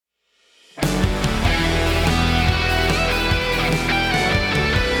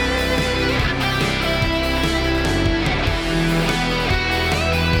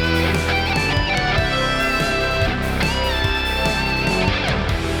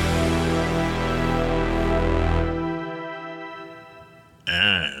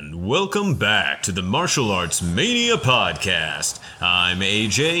Welcome back to the Martial Arts Mania Podcast. I'm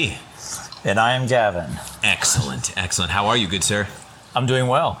AJ. And I am Gavin. Excellent, excellent. How are you, good sir? I'm doing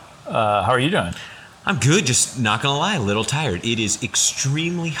well. How are you doing? I'm good, just not gonna lie, a little tired. It is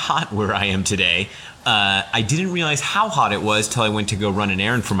extremely hot where I am today. I didn't realize how hot it was till I went to go run an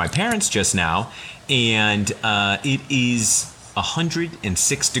errand for my parents just now, and it is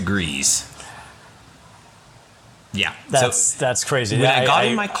 106 degrees. Yeah, that's crazy. When I got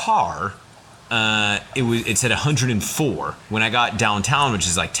in my car, it said 104. When I got downtown, which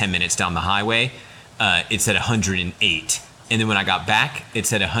is like 10 minutes down the highway, it said 108. And then when I got back, it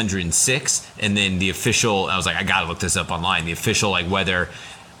said 106. And then the official, I was like, I gotta look this up online. The official weather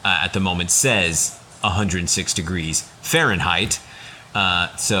at the moment says 106 degrees Fahrenheit.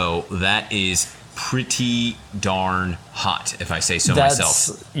 So that is pretty darn hot, if I say so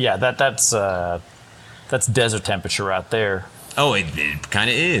myself. Yeah, that's desert temperature out there. Oh, it kind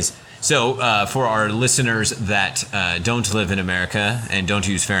of is. So for our listeners that don't live in America and don't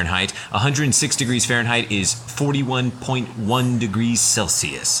use Fahrenheit, 106 degrees Fahrenheit is 41.1 degrees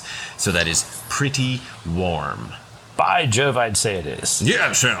Celsius. So that is pretty warm. By Jove, I'd say it is.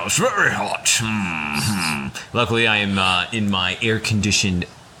 Yes, it's very hot. Mm-hmm. Luckily, I am in my air-conditioned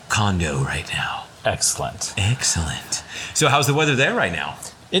condo right now. Excellent. Excellent. So how's the weather there right now?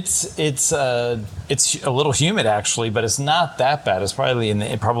 It's a little humid actually, but it's not that bad. It's probably in the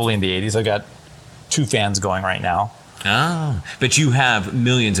 80s. I've got 2 fans going right now. Oh, but you have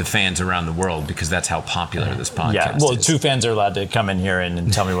millions of fans around the world because that's how popular this podcast is. Yeah, well, 2 fans are allowed to come in here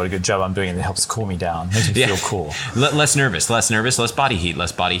and tell me what a good job I'm doing, and it helps cool me down. Makes me feel cool. Less nervous, less body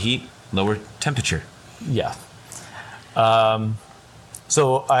heat, lower temperature. Yeah.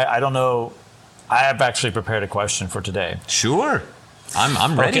 So I don't know. I have actually prepared a question for today. Sure.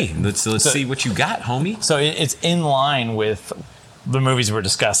 I'm ready. Okay. Let's see what you got, homie. So it's in line with the movies we're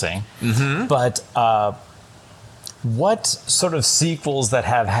discussing. Mm-hmm. But what sort of sequels that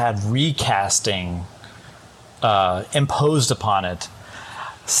have had recasting imposed upon it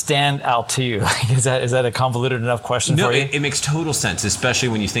stand out to you? Is that a convoluted enough question for you? No, it makes total sense, especially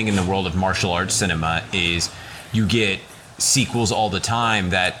when you think in the world of martial arts cinema is you get sequels all the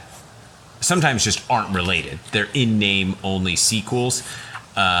time that sometimes just aren't related. They're in-name only sequels.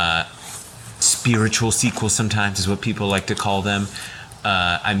 Spiritual sequels sometimes is what people like to call them.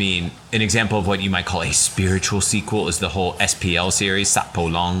 I mean, an example of what you might call a spiritual sequel is the whole SPL series,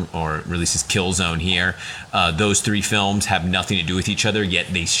 Satpo Long, or releases Killzone here. Those 3 films have nothing to do with each other, yet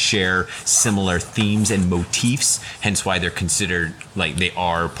they share similar themes and motifs, hence why they're considered like they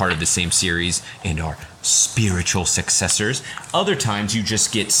are part of the same series and are spiritual successors. Other times you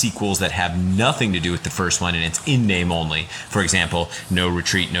just get sequels that have nothing to do with the first one and it's in name only. For example, No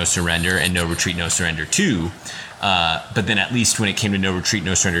Retreat, No Surrender and No Retreat, No Surrender 2. But then at least when it came to No Retreat,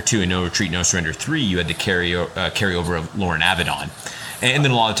 No Surrender 2 and No Retreat, No Surrender 3, you had the carryover of Lauren Avedon. And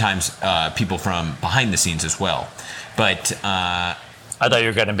then a lot of times people from behind the scenes as well. But I thought you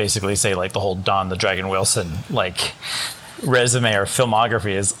were going to basically say like the whole Don the Dragon Wilson resume or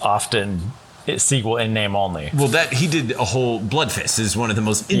filmography is often sequel in name only. Well, that he did a whole Blood Fist is one of the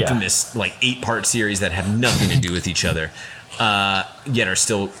most infamous 8-part series that have nothing to do with each other, yet are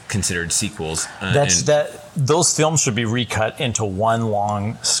still considered sequels. Those films should be recut into one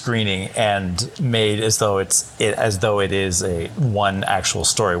long screening and made as though it is a one actual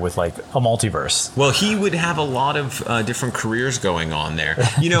story with a multiverse. Well, he would have a lot of different careers going on there.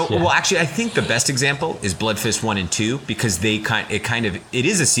 Well, actually, I think the best example is Blood Fist 1 and 2 because it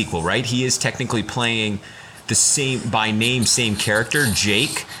is a sequel, right? He is technically playing the same by name, same character,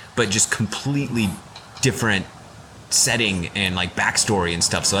 Jake, but just completely different setting and backstory and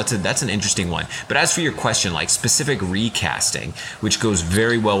stuff. So that's an interesting one. But as for your question, specific recasting, which goes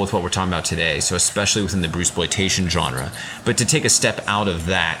very well with what we're talking about today, so especially within the Bruceploitation genre. But to take a step out of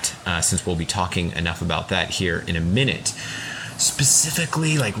that, since we'll be talking enough about that here in a minute,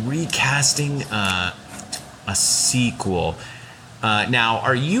 specifically recasting a sequel. Now,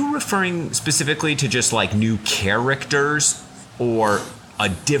 are you referring specifically to just new characters or a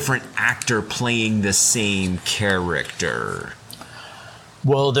different actor playing the same character?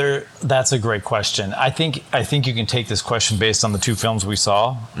 Well, that's a great question. I think you can take this question based on the 2 films we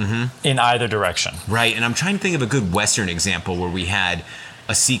saw in either direction. Right, and I'm trying to think of a good Western example where we had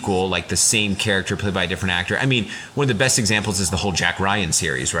a sequel, the same character played by a different actor. I mean, one of the best examples is the whole Jack Ryan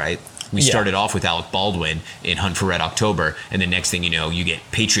series, right? We started off with Alec Baldwin in Hunt for Red October, and the next thing you know, you get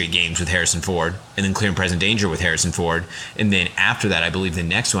Patriot Games with Harrison Ford, and then Clear and Present Danger with Harrison Ford, and then after that, I believe the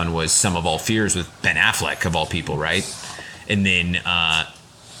next one was Sum of All Fears with Ben Affleck, of all people, right? And then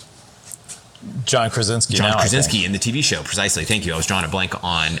John Krasinski. John Krasinski in the TV show, precisely. Thank you. I was drawing a blank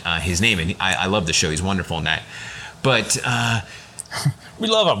on his name, and I love the show. He's wonderful in that. But we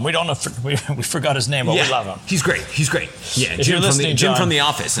love him. We don't know. We forgot his name, but we love him. He's great. He's great. Yeah, Jim from The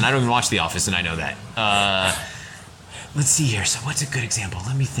Office, and I don't even watch The Office, and I know that. Let's see here. So, what's a good example?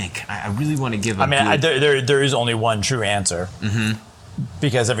 Let me think. I really want to give. There is only one true answer. Mm-hmm.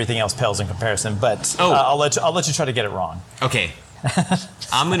 Because everything else pales in comparison. But I'll let you try to get it wrong. Okay.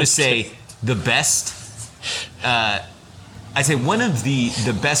 I'm going to say the best. I'd say one of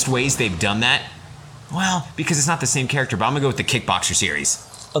the best ways they've done that. Well, because it's not the same character, but I'm going to go with the Kickboxer series.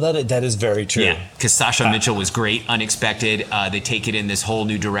 Oh, that is very true. Yeah, because Sasha Mitchell was great, unexpected. They take it in this whole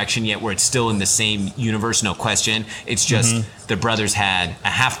new direction, yet where it's still in the same universe, no question. It's just the brothers had a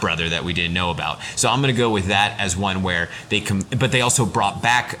half-brother that we didn't know about. So I'm going to go with that as one where but they also brought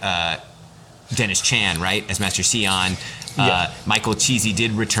back Dennis Chan, right, as Master Sion. Yeah. Michael Cheesy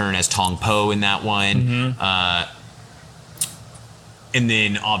did return as Tong Po in that one. And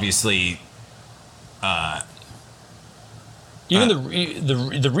then, obviously... Even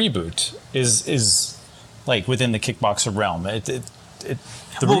the reboot is like within the Kickboxer realm.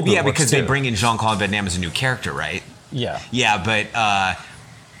 Because they bring in Jean-Claude Van Damme as a new character, right? Yeah. Yeah, but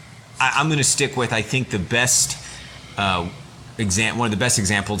I'm going to stick with, I think the best one of the best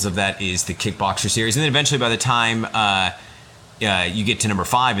examples of that is the Kickboxer series, and then eventually by the time you get to number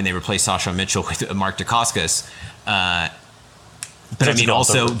 5 and they replace Sasha Mitchell with Mark Dacascos. But I mean,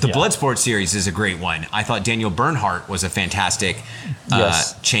 also, the Bloodsport series is a great one. I thought Daniel Bernhardt was a fantastic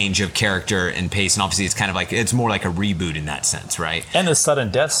change of character and pace. And obviously, it's more like a reboot in that sense, right? And the Sudden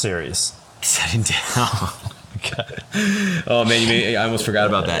Death series. Sudden Death. Oh, man, I almost forgot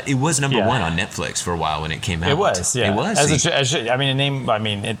about that. It was number 1 on Netflix for a while when it came out. It was, yeah. It was.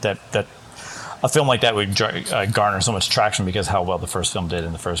 A film like that would garner so much traction because how well the first film did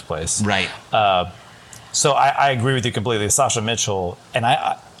in the first place. Right. So I agree with you completely. Sasha Mitchell, and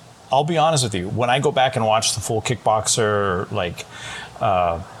I'll be honest with you, when I go back and watch the full Kickboxer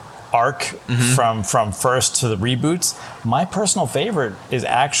arc from first to the reboots, my personal favorite is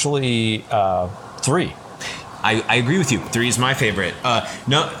actually 3. I agree with you. 3 is my favorite.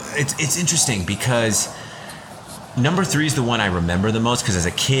 No, it's interesting because number 3 is the one I remember the most because as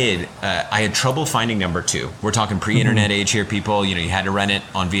a kid, I had trouble finding number 2. We're talking pre-internet age here, people. You had to rent it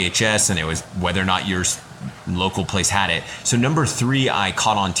on VHS, and it was whether or not your local place had it. So number 3 I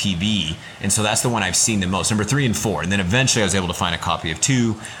caught on TV, and so that's the one I've seen the most. Number 3 and 4, and then eventually I was able to find a copy of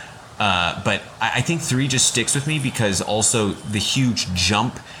 2. But I think 3 just sticks with me because also the huge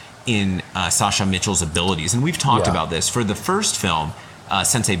jump in Sasha Mitchell's abilities, and we've talked about this for the first film.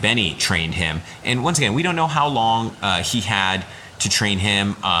 Sensei Benny trained him. And once again, we don't know how long he had to train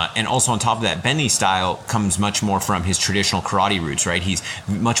him. And also on top of that, Benny's style comes much more from his traditional karate roots, right? He's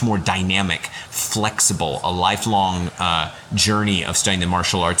much more dynamic, flexible, a lifelong journey of studying the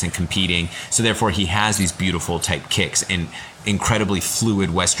martial arts and competing. So therefore, he has these beautiful type kicks and incredibly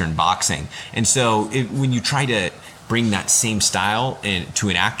fluid Western boxing. And so when you try to bring that same style to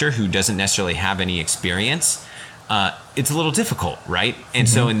an actor who doesn't necessarily have any experience, it's a little difficult, right? And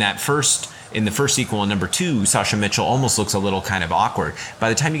so in the first sequel, in number 2, Sasha Mitchell almost looks a little kind of awkward. By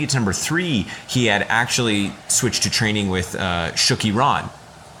the time you get to number 3, he had actually switched to training with Shuki Ron,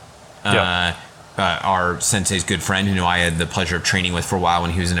 our sensei's good friend, who I had the pleasure of training with for a while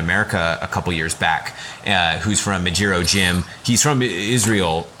when he was in America a couple years back, who's from Majiro Gym. He's from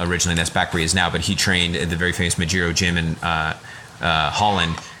Israel originally, that's back where he is now, but he trained at the very famous Majiro Gym in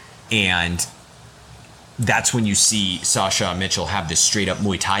Holland. And that's when you see Sasha Mitchell have this straight up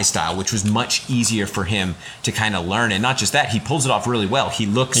Muay Thai style, which was much easier for him to kind of learn. And not just that, he pulls it off really well. He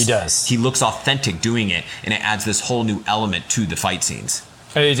looks authentic doing it, and it adds this whole new element to the fight scenes.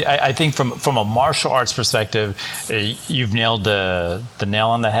 I think from a martial arts perspective, you've nailed the nail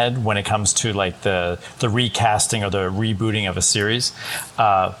on the head when it comes to like the recasting or the rebooting of a series.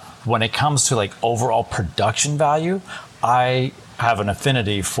 When it comes to like overall production value, I have an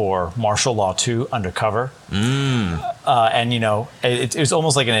affinity for Martial Law 2 Undercover, and it's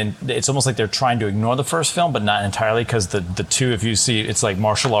almost like they're trying to ignore the first film, but not entirely, because the 2, if you see, it's like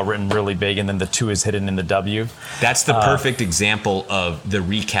Martial Law written really big, and then the 2 is hidden in the W. That's the perfect example of the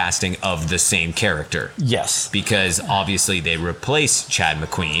recasting of the same character. Yes, because obviously they replace Chad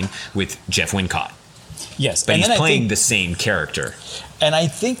McQueen with Jeff Wincott. Yes, but he's playing the same character. And I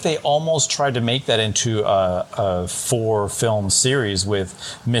think they almost tried to make that into a 4-film series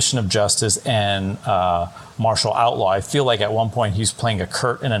with Mission of Justice and Martial Outlaw. I feel like at one point he's playing a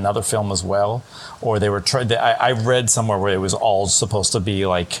Kurt in another film as well. Or they were I read somewhere where it was all supposed to be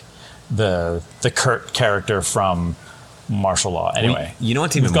like the Kurt character from martial law. Anyway, you know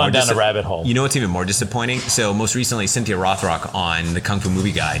what's even we've gone down a rabbit hole. You know what's even more disappointing? So most recently, Cynthia Rothrock on the Kung Fu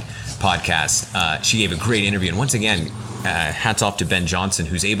Movie Guide podcast, she gave a great interview. And once again, hats off to Ben Johnson,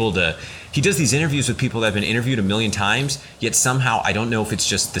 who's able to. He does these interviews with people that have been interviewed a million times, yet somehow, I don't know if it's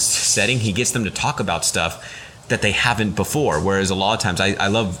just the setting, he gets them to talk about stuff that they haven't before. Whereas a lot of times, I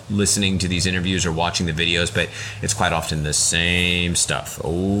love listening to these interviews or watching the videos, but it's quite often the same stuff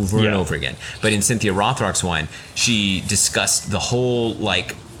over and over again. But in Cynthia Rothrock's one, she discussed the whole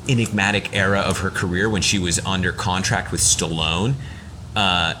like enigmatic era of her career when she was under contract with Stallone,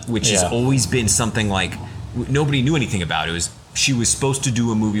 which has always been something like nobody knew anything about. It was she was supposed to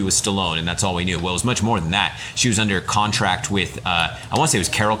do a movie with Stallone, and that's all we knew. Well, it was much more than that. She was under contract with, I want to say it was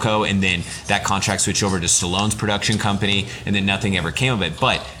Carolco, and then that contract switched over to Stallone's production company, and then nothing ever came of it.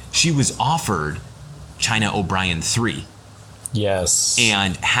 But she was offered China O'Brien 3. Yes.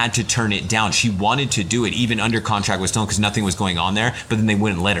 And had to turn it down. She wanted to do it even under contract with Stallone because nothing was going on there, but then they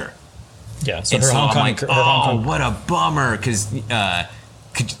wouldn't let her. Yeah, so and her so Hong I'm Kong, like, Hong Kong. What a bummer, because...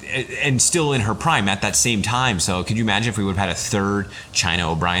 and still in her prime at that same time. So could you imagine if we would have had a third China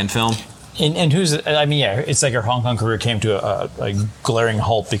O'Brien film? And who's, I mean, yeah, it's like her Hong Kong career came to a glaring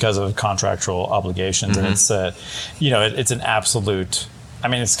halt because of contractual obligations. And it's, it's an absolute, I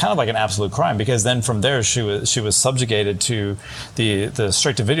mean, it's kind of like an absolute crime, because then from there she was subjugated to the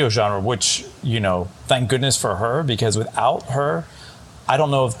straight-to-video genre, which, thank goodness for her, because without her, I don't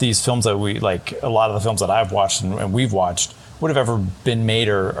know if these films that we, like a lot of the films that I've watched and we've watched, would have ever been made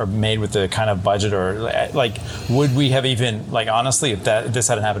or made with the kind of budget, or like would we have even, like, honestly, if this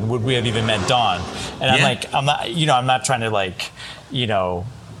hadn't happened, would we have even met Dawn? And I'm not trying to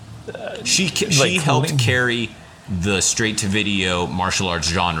she helped carry the straight to video martial arts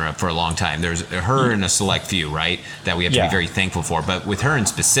genre for a long time. There's her and a select few, right, that we have to be very thankful for. But with her in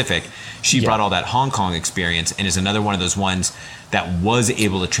specific, she brought all that Hong Kong experience and is another one of those ones that was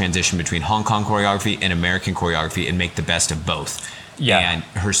able to transition between Hong Kong choreography and American choreography and make the best of both. Yeah. And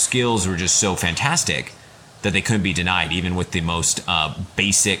her skills were just so fantastic that they couldn't be denied. Even with the most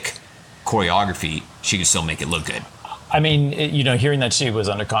basic choreography, she could still make it look good. I mean, hearing that she was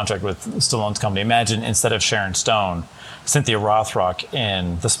under contract with Stallone's company, imagine instead of Sharon Stone, Cynthia Rothrock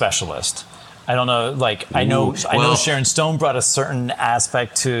in The Specialist. I don't know, I know Sharon Stone brought a certain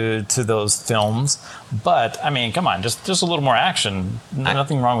aspect to those films, but I mean, come on, just a little more action.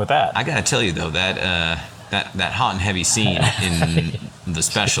 Nothing wrong with that. I gotta tell you though, that hot and heavy scene in The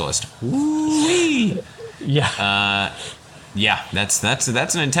Specialist. Woo-wee. Yeah. That's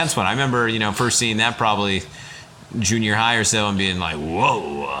an intense one. I remember, first seeing that probably junior high or so and being like,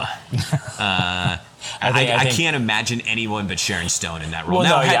 whoa. I can't imagine anyone but Sharon Stone in that role.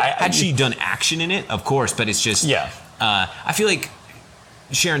 Well, had she done action in it, of course, but it's just I feel like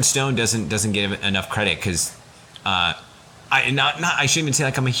Sharon Stone doesn't get enough credit because I shouldn't even say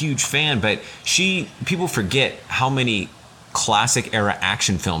like I'm a huge fan, but people forget how many classic era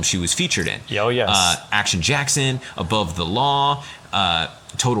action films she was featured in. Oh yes. Action Jackson, Above the Law,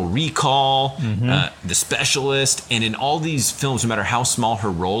 Total Recall, The Specialist, and in all these films, no matter how small her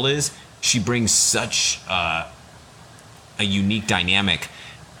role is, she brings such a unique dynamic.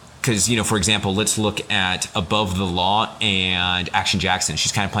 Because, for example, let's look at Above the Law and Action Jackson.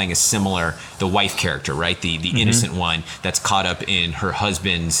 She's kind of playing the wife character, right? The innocent one that's caught up in her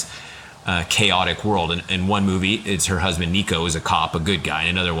husband's chaotic world. In one movie, it's her husband Nico is a cop, a good guy. In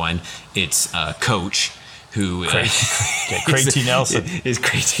another one, it's Coach, who Craig T. Nelson is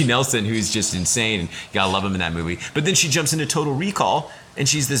Craig T. Nelson, who's just insane, and you gotta love him in that movie. But then she jumps into Total Recall, and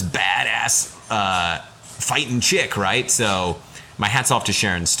she's this badass fighting chick, right? So my hat's off to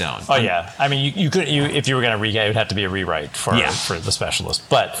Sharon Stone. Oh yeah, I mean, you could if you were gonna rewrite, it would have to be a rewrite for The Specialist.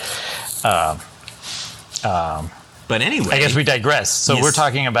 But anyway, I guess we digress. So we're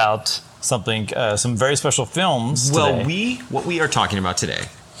talking about something, some very special films today. Well, what we are talking about today.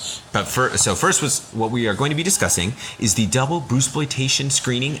 But first was what we are going to be discussing is the double Bruceploitation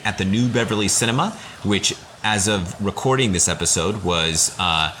screening at the New Beverly Cinema, which, as of recording this episode, was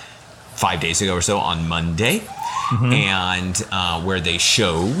 5 days ago or so on Monday, and where they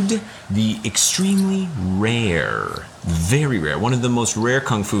showed the extremely rare, very rare, one of the most rare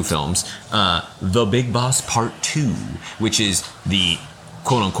kung fu films, The Big Boss Part 2, which is the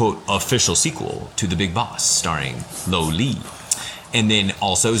quote-unquote official sequel to The Big Boss, starring Lo Li. And then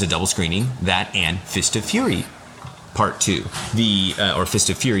also is a double screening, that and Fist of Fury Part 2, or Fist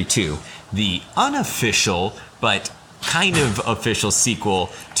of Fury 2, the unofficial but kind of official sequel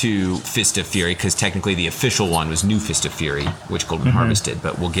to Fist of Fury, because technically the official one was New Fist of Fury, which Golden Harvest did,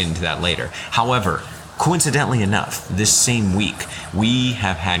 but we'll get into that later. However, coincidentally enough, this same week, we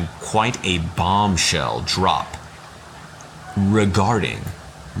have had quite a bombshell drop regarding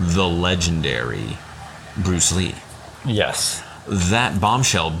the legendary Bruce Lee. Yes. That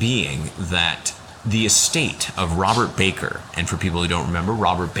bombshell being that the estate of Robert Baker, and for people who don't remember,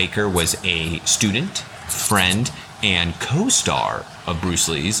 Robert Baker was a student, friend, and co-star of Bruce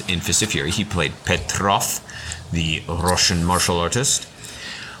Lee's in Fist of Fury. He played Petrov, the Russian martial artist.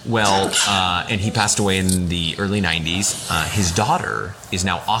 Well, and he passed away in the early 90s. His daughter is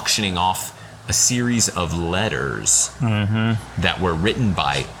now auctioning off a series of letters that were written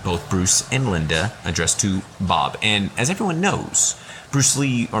by both Bruce and Linda, addressed to Bob. And as everyone knows, Bruce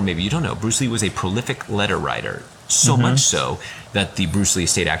Lee, or maybe you don't know, Bruce Lee was a prolific letter writer. So much so that the Bruce Lee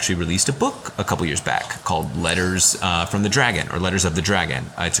estate actually released a book a couple years back called Letters from the Dragon, or Letters of the Dragon.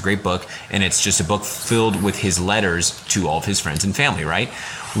 It's a great book, and it's just a book filled with his letters to all of his friends and family, right?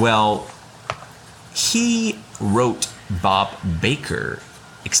 Well, he wrote Bob Baker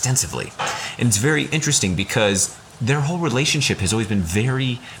extensively. And it's very interesting because their whole relationship has always been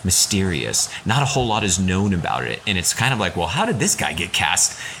very mysterious. Not a whole lot is known about it. And it's kind of like, well, how did this guy get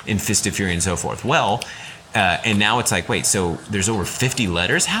cast in Fist of Fury and so forth? Well, and now it's like, wait, so there's over 50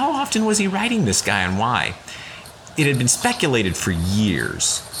 letters? How often was he writing this guy and why? It had been speculated for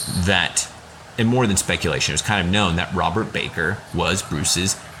years that, and more than speculation, it was kind of known that Robert Baker was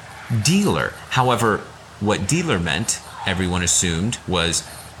Bruce's dealer. However, what dealer meant, everyone assumed, was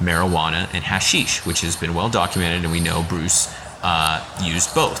marijuana and hashish, which has been well documented, and we know Bruce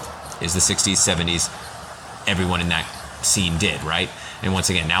used both. Is the 60s, 70s, everyone in that scene did, right? And once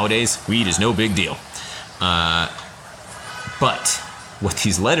again, nowadays, weed is no big deal. But what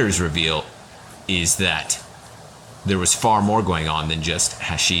these letters reveal is that there was far more going on than just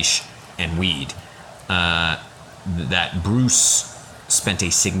hashish and weed. That Bruce spent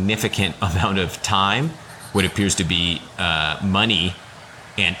a significant amount of time, what appears to be money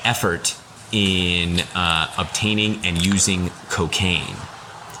and effort, in obtaining and using cocaine.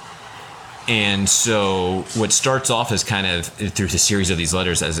 And so what starts off as kind of, through the series of these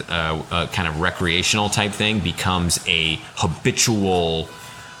letters, as a kind of recreational type thing, becomes a habitual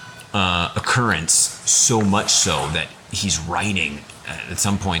occurrence, so much so that he's writing, at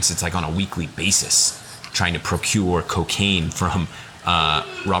some points it's like on a weekly basis, trying to procure cocaine from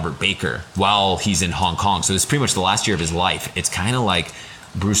Robert Baker while he's in Hong Kong. So it's pretty much the last year of his life. It's kind of like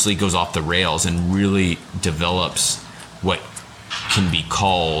Bruce Lee goes off the rails and really develops what can be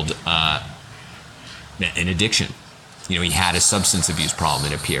called an addiction. You know, he had a substance abuse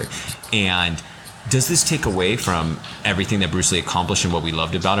problem, it appeared. And does this take away from everything that Bruce Lee accomplished and what we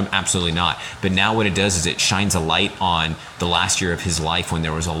loved about him? Absolutely not. But now what it does is it shines a light on the last year of his life when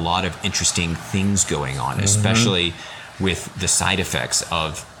there was a lot of interesting things going on, especially with the side effects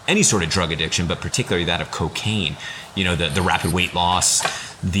of any sort of drug addiction, but particularly that of cocaine. You know, the rapid weight loss,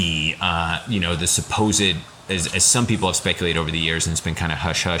 the supposed, as some people have speculated over the years, and it's been kind of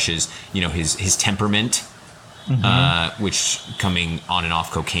hush-hush, is, you know, his temperament, which coming on and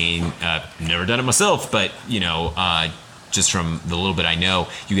off cocaine, never done it myself, but, you know, just from the little bit I know,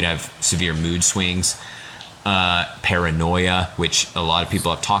 you could have severe mood swings, paranoia, which a lot of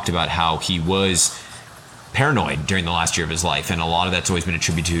people have talked about how he was paranoid during the last year of his life, and a lot of that's always been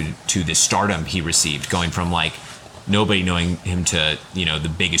attributed to the stardom he received, going from like nobody knowing him to, you know, the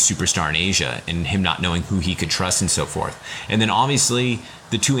biggest superstar in Asia, and him not knowing who he could trust and so forth. And then obviously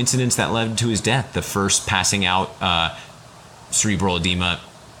the two incidents that led to his death, the first passing out cerebral edema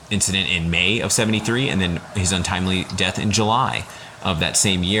incident in May of 73, and then his untimely death in July of that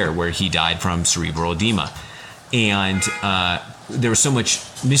same year, where he died from cerebral edema. And there was so much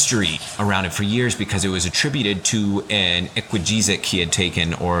mystery around it for years because it was attributed to an equagesic he had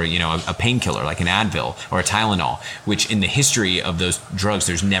taken, or, you know, a painkiller like an Advil or a Tylenol, which in the history of those drugs,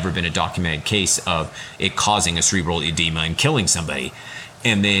 there's never been a documented case of it causing a cerebral edema and killing somebody.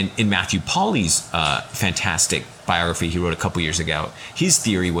 And then in Matthew Pauly's fantastic biography he wrote a couple years ago, his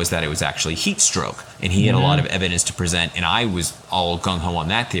theory was that it was actually heat stroke, and he had a lot of evidence to present, and I was all gung-ho on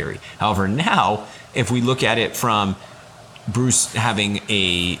that theory. However, now, if we look at it from Bruce having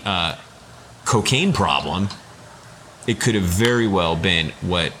a cocaine problem, it could have very well been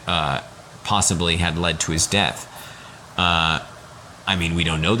what possibly had led to his death. I mean, we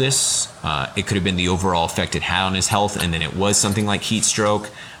don't know this. It could have been the overall effect it had on his health, and then it was something like heat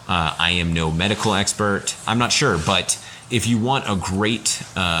stroke. I am no medical expert. I'm not sure, but if you want a great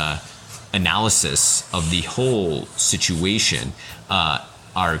analysis of the whole situation,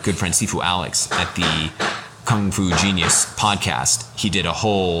 our good friend Sifu Alex at the Kung Fu Genius podcast, he did a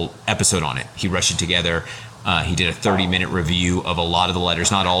whole episode on it. He rushed it together. He did a 30-minute review of a lot of the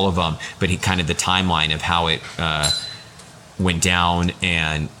letters, not all of them, but he kind of the timeline of how it went down,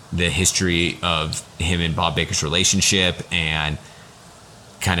 and the history of him and Bob Baker's relationship, and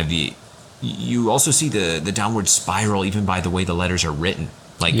kind of you also see the downward spiral even by the way the letters are written.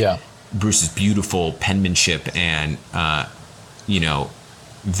 Like Bruce's beautiful penmanship and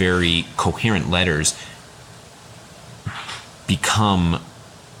very coherent letters become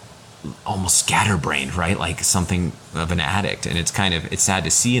almost scatterbrained, right? Like something of an addict, and it's sad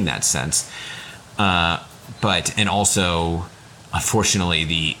to see in that sense. And also,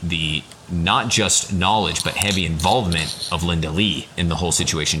 unfortunately, the not just knowledge but heavy involvement of Linda Lee in the whole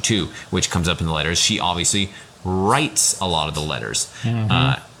situation too, which comes up in the letters. She obviously writes a lot of the letters,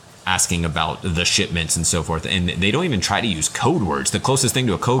 asking about the shipments and so forth, and they don't even try to use code words. The closest thing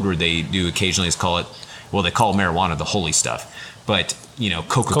to a code word they do occasionally is they call marijuana the holy stuff, but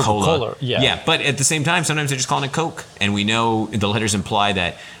Coca-Cola. Yeah. But at the same time, sometimes they're just calling it Coke. And we know the letters imply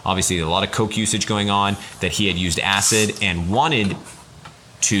that obviously a lot of Coke usage going on, that he had used acid and wanted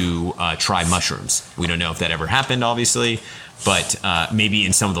to try mushrooms. We don't know if that ever happened, obviously, but maybe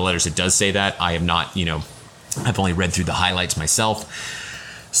in some of the letters it does say that. I have not, I've only read through the highlights myself.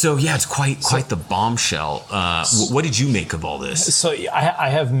 So yeah, it's quite the bombshell. What did you make of all this? So I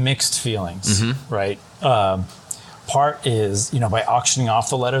have mixed feelings, right? Part is, by auctioning off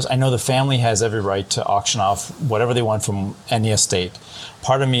the letters, I know the family has every right to auction off whatever they want from any estate.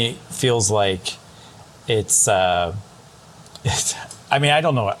 Part of me feels like it's I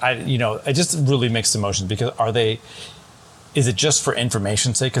don't know. I just really mixed emotions, because is it just for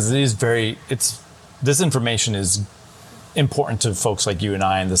information's sake? Because this information is important to folks like you and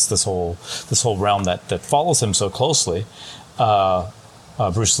I, and this whole realm that follows him so closely,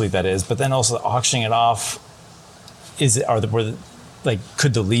 Bruce Lee, that is. But then also auctioning it off,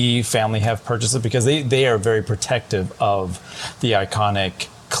 could the Lee family have purchased it? Because they are very protective of the iconic,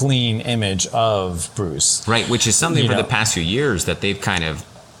 clean image of Bruce. Right, which is something for the past few years that they've kind of,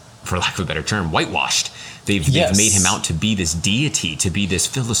 for lack of a better term, whitewashed. They've made him out to be this deity, to be this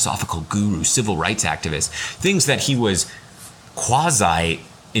philosophical guru, civil rights activist, things that he was quasi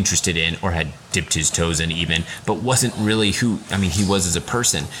interested in or had dipped his toes in even, but wasn't really who he was as a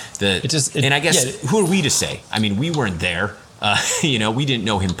person. Who are we to say? We weren't there. We didn't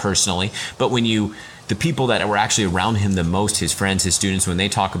know him personally, but the people that were actually around him the most, his friends, his students, when they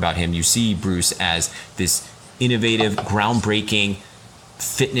talk about him, you see Bruce as this innovative, groundbreaking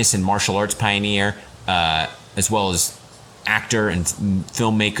fitness and martial arts pioneer, as well as actor and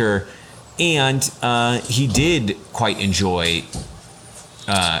filmmaker. And he did quite enjoy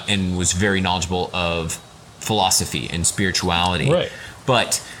and was very knowledgeable of philosophy and spirituality. Right.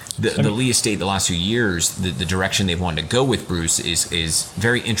 But the Lee estate, the last few years, the direction they've wanted to go with Bruce is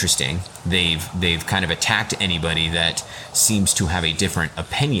very interesting. They've kind of attacked anybody that seems to have a different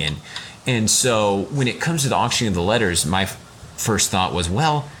opinion. And so when it comes to the auctioning of the letters, my first thought was,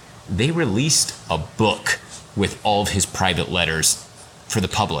 well, they released a book with all of his private letters for the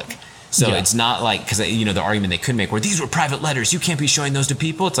public. So it's not like, because the argument they could make were, these were private letters, you can't be showing those to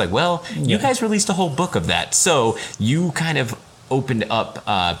people. It's like, well, you guys released a whole book of that, so you kind of opened up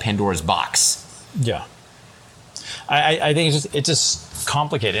Pandora's box. Yeah, I think it's just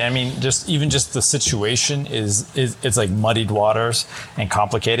complicated. Just the situation it's like muddied waters and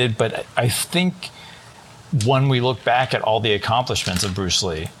complicated. But I think when we look back at all the accomplishments of Bruce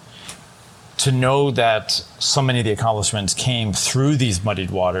Lee, to know that so many of the accomplishments came through these muddied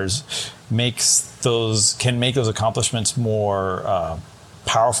waters can make those accomplishments more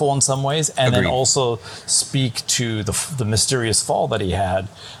powerful in some ways, and Agreed. then also speak to the mysterious fall that he had.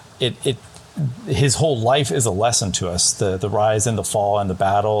 His whole life is a lesson to us: the rise and the fall and the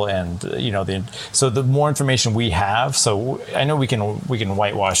battle, and so the more information we have. So I know we can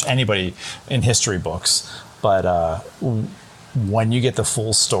whitewash anybody in history books, but when you get the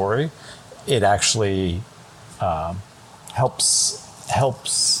full story, it actually helps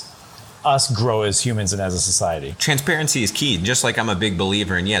us grow as humans and as a society. Transparency is key. Just like I'm a big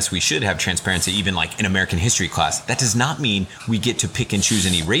believer in, yes, we should have transparency, even like in American history class. That does not mean we get to pick and choose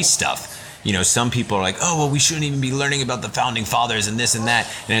and erase stuff. Some people are like, oh, well, we shouldn't even be learning about the founding fathers and this and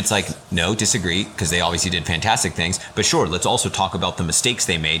that. And it's like, no, disagree, because they obviously did fantastic things. But sure, let's also talk about the mistakes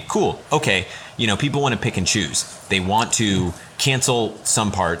they made. Cool. Okay. People want to pick and choose. They want to cancel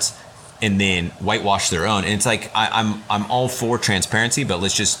some parts and then whitewash their own. And it's like, I'm all for transparency, but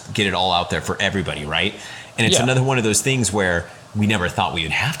let's just get it all out there for everybody, right? And it's another one of those things where we never thought we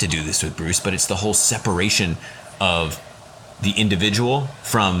would have to do this with Bruce, but it's the whole separation of the individual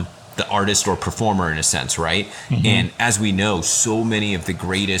from the artist or performer in a sense, right? Mm-hmm. And as we know, so many of the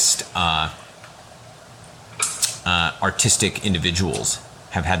greatest artistic individuals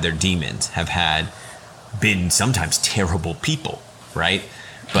have had their demons, have been sometimes terrible people, right?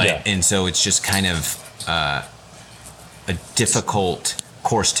 But and so it's just kind of a difficult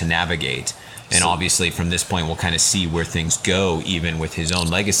course to navigate. And obviously, from this point, we'll kind of see where things go, even with his own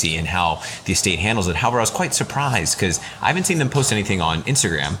legacy and how the estate handles it. However, I was quite surprised because I haven't seen them post anything on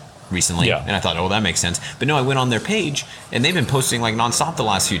Instagram recently. And I thought, oh, that makes sense. But no, I went on their page and they've been posting like nonstop the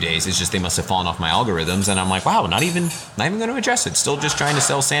last few days. It's just they must have fallen off my algorithms. And I'm like, wow, not even going to address it. Still just trying to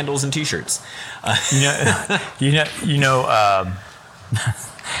sell sandals and T-shirts.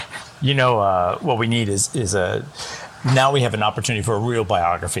 What we need is a. Now we have an opportunity for a real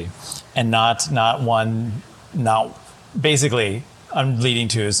biography, and not basically. I'm leading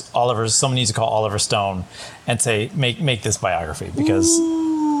to is someone needs to call Oliver Stone and say make this biography because.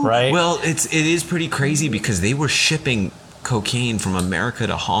 Right. Well, it is pretty crazy because they were shipping cocaine from America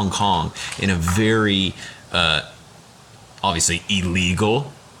to Hong Kong in a very obviously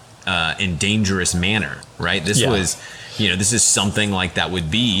illegal and dangerous manner. Right. This was, this is something like that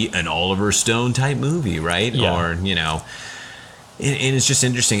would be an Oliver Stone type movie. Right. Yeah. Or, and it's just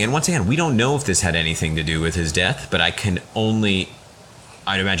interesting. And once again, we don't know if this had anything to do with his death, but I'd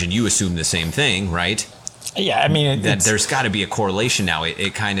imagine you assume the same thing. Right. Yeah, I mean, there's got to be a correlation now.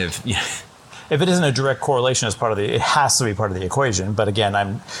 It kind of, if it isn't a direct correlation as part of it has to be part of the equation. But again,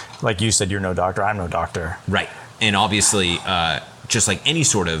 I'm like you said, you're no doctor. I'm no doctor. Right, and obviously, just like any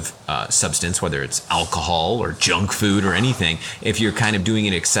sort of substance, whether it's alcohol or junk food or anything, if you're kind of doing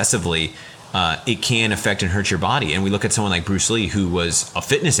it excessively, it can affect and hurt your body. And we look at someone like Bruce Lee, who was a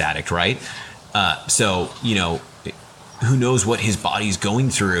fitness addict, right? Who knows what his body's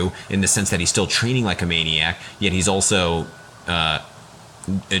going through in the sense that he's still training like a maniac, yet he's also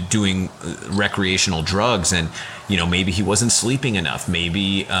doing recreational drugs, and maybe he wasn't sleeping enough,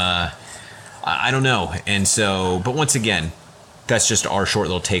 maybe I don't know. And so, but once again, that's just our short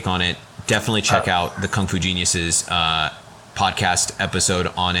little take on it. Definitely check out the Kung Fu Geniuses podcast episode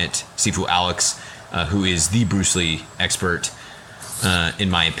on it. Sifu Alex, who is the Bruce Lee expert. In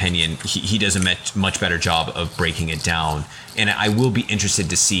my opinion, he does a much better job of breaking it down. And I will be interested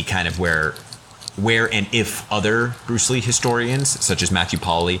to see kind of where and if other Bruce Lee historians, such as Matthew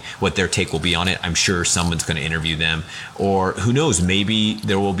Polly, what their take will be on it. I'm sure someone's going to interview them. Or who knows, maybe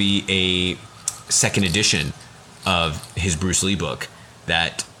there will be a second edition of his Bruce Lee book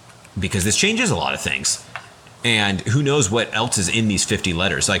because this changes a lot of things. And who knows what else is in these 50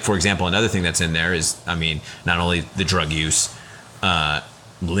 letters. Like, for example, another thing that's in there is, not only the drug use,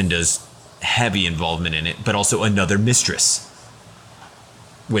 Linda's heavy involvement in it, but also another mistress,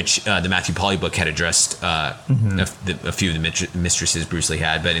 which the Matthew Polly book had addressed a few of the mistresses Bruce Lee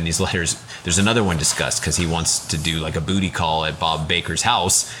had. But in these letters, there's another one discussed because he wants to do like a booty call at Bob Baker's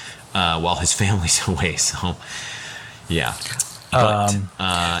house while his family's away. So, yeah. But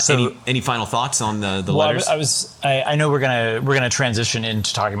any final thoughts on the letters? I know we're gonna transition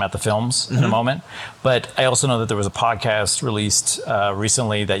into talking about the films in a moment, but I also know that there was a podcast released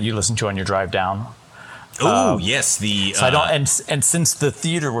recently that you listened to on your drive down. Oh yes, so I don't and since the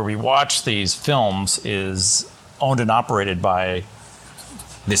theater where we watch these films is owned and operated by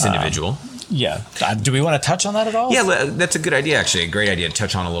this individual. Do we want to touch on that at all? Yeah, that's a good idea. Actually, a great idea to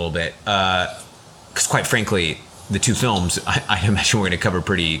touch on a little bit because quite frankly, the two films, I imagine we're going to cover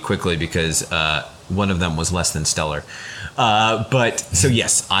pretty quickly because one of them was less than stellar. So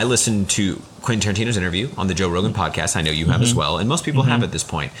yes, I listened to Quentin Tarantino's interview on the Joe Rogan podcast. I know you have as well, and most people have at this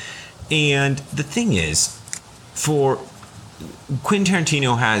point. And the thing is, for Quentin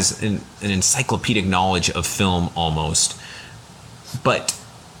Tarantino has an encyclopedic knowledge of film almost, but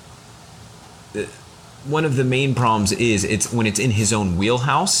one of the main problems is it's when it's in his own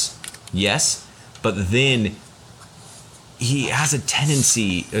wheelhouse, yes, but then he has a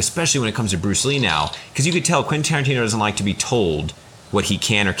tendency, especially when it comes to Bruce Lee now, because you could tell Quentin Tarantino doesn't like to be told what he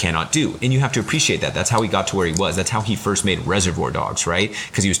can or cannot do. And you have to appreciate that. That's how he got to where he was. That's how he first made Reservoir Dogs, right?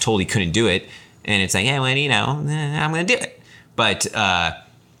 Because he was told he couldn't do it. And it's like, yeah, well, I'm going to do it. But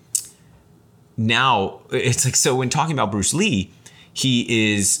now it's like, so when talking about Bruce Lee,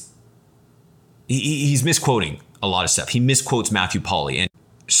 he's misquoting a lot of stuff. He misquotes Matthew Polly. And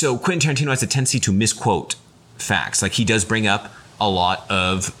so Quentin Tarantino has a tendency to misquote facts. Like he does bring up a lot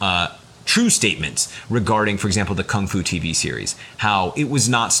of true statements regarding, for example, the Kung Fu TV series, how it was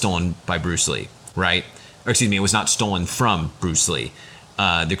not stolen by Bruce Lee, right? Or excuse me, it was not stolen from Bruce Lee.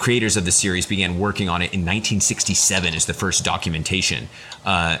 The creators of the series began working on it in 1967 as the first documentation.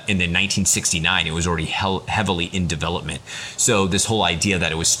 And then 1969, it was already heavily in development. So this whole idea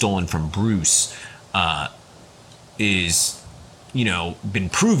that it was stolen from Bruce is, been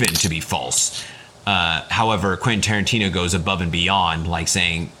proven to be false. However, Quentin Tarantino goes above and beyond, like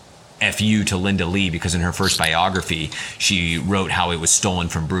saying FU to Linda Lee, because in her first biography, she wrote how it was stolen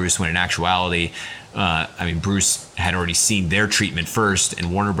from Bruce, when in actuality, Bruce had already seen their treatment first,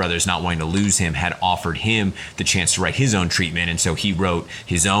 and Warner Brothers, not wanting to lose him, had offered him the chance to write his own treatment, and so he wrote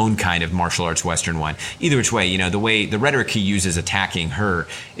his own kind of martial arts Western one. Either which way, the rhetoric he uses attacking her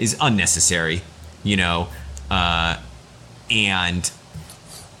is unnecessary, and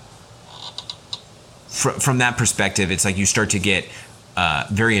from that perspective, it's like you start to get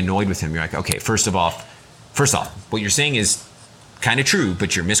very annoyed with him. You're like, okay, first off, what you're saying is kind of true,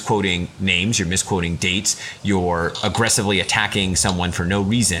 but you're misquoting names, you're misquoting dates, you're aggressively attacking someone for no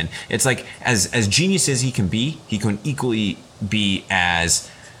reason. It's like, as genius as he can equally be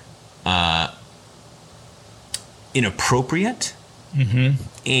as inappropriate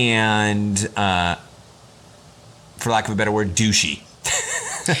and, for lack of a better word, douchey.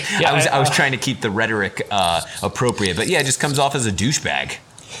 Yeah, I was trying to keep the rhetoric appropriate, but yeah, it just comes off as a douchebag.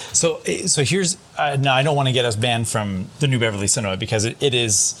 So here's now, I don't want to get us banned from the New Beverly Cinema, because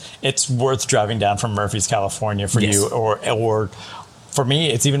it's worth driving down from Murphy's, California for you, or for me,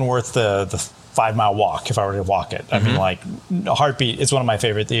 it's even worth the 5 mile walk if I were to walk it. I mean, like, Heartbeat is one of my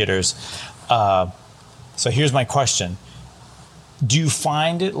favorite theaters. So here's my question: do you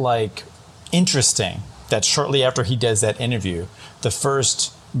find it like interesting that shortly after he does that interview, the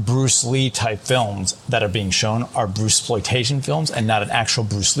first Bruce Lee type films that are being shown are Bruceploitation films and not an actual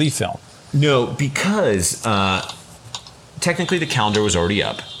Bruce Lee film? No, because technically the calendar was already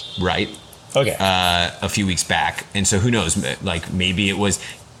up, right? Okay. A few weeks back. And so who knows, like maybe it was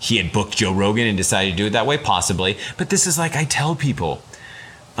he had booked Joe Rogan and decided to do it that way, possibly. But this is like, I tell people,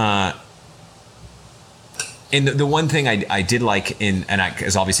 and the one thing I did like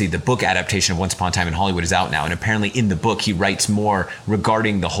is obviously the book adaptation of Once Upon a Time in Hollywood is out now, and apparently in the book he writes more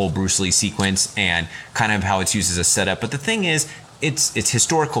regarding the whole Bruce Lee sequence and kind of how it's used as a setup. But the thing is, it's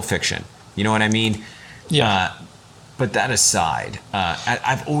historical fiction. You know what I mean? Yeah. But that aside,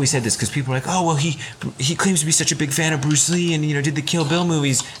 I've always said this because people are like, oh, well, he claims to be such a big fan of Bruce Lee and, did the Kill Bill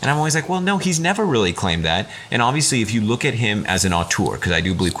movies. And I'm always like, well, no, he's never really claimed that. And obviously, if you look at him as an auteur, because I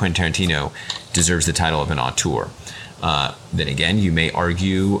do believe Quentin Tarantino deserves the title of an auteur, then again, you may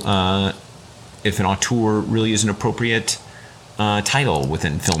argue if an auteur really is an appropriate title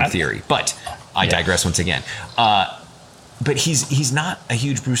within film theory. But I digress once again. But he's not a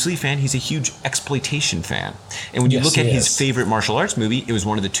huge Bruce Lee fan. He's a huge exploitation fan. And when you look at his favorite martial arts movie, it was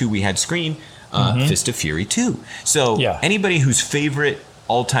one of the two we had screen, Fist of Fury 2. So anybody whose favorite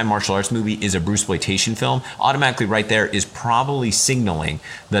all-time martial arts movie is a Bruceploitation film, automatically right there is probably signaling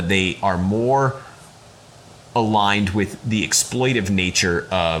that they are more aligned with the exploitive nature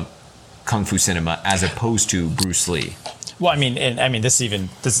of Kung Fu cinema as opposed to Bruce Lee. Well, there's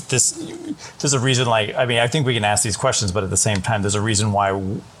a reason, I think we can ask these questions, but at the same time, there's a reason why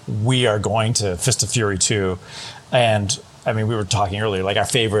we are going to Fist of Fury 2. And we were talking earlier, like our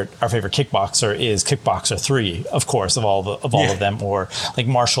favorite kickboxer is Kickboxer 3, of course, of all of them, or like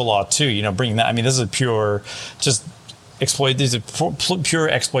Martial Law 2, bringing that. This is a pure, just these are pure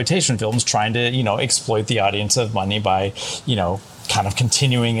exploitation films trying to, exploit the audience of money by, kind of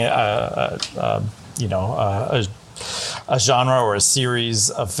continuing a genre or a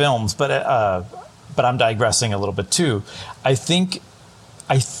series of films, but I'm digressing a little bit too. I think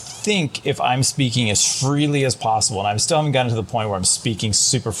if I'm speaking as freely as possible, and I still haven't gotten to the point where I'm speaking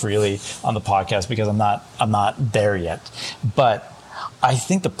super freely on the podcast because I'm not there yet. But I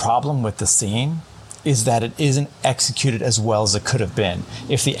think the problem with the scene is that it isn't executed as well as it could have been.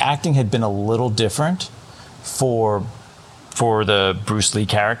 If the acting had been a little different for the Bruce Lee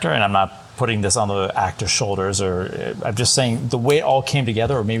character, and I'm not putting this on the actor's shoulders, or I'm just saying the way it all came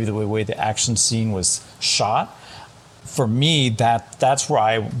together, or maybe the way the action scene was shot, for me, that's where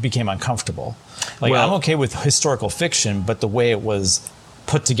I became uncomfortable. I'm okay with historical fiction, but the way it was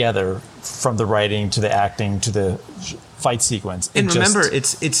put together, from the writing to the acting to the fight sequence. And remember,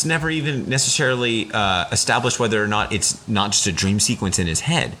 it's never even necessarily established whether or not it's not just a dream sequence in his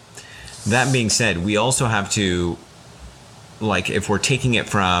head. That being said, we also have to, if we're taking it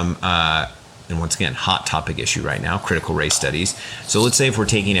from, and once again, hot topic issue right now, critical race studies. So let's say if we're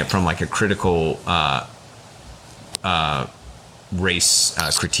taking it from a critical race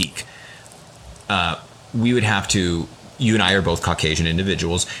critique, we would have to, you and I are both Caucasian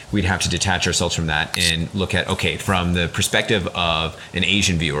individuals, we'd have to detach ourselves from that and look at, okay, from the perspective of an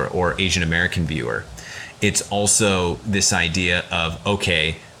Asian viewer or Asian American viewer, it's also this idea of,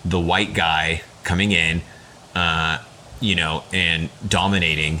 okay, the white guy coming in, and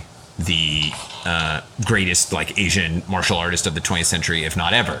dominating the greatest Asian martial artist of the 20th century, if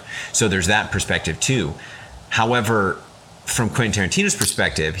not ever. So there's that perspective too. However, from Quentin Tarantino's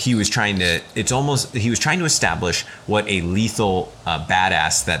perspective, he was trying to establish what a lethal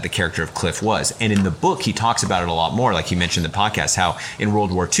badass that the character of Cliff was. And in the book, he talks about it a lot more. Like he mentioned in the podcast, how in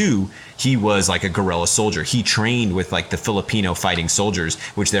World War II, he was like a guerrilla soldier. He trained with like the Filipino fighting soldiers,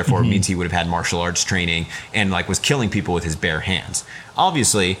 which therefore means he would have had martial arts training and like was killing people with his bare hands.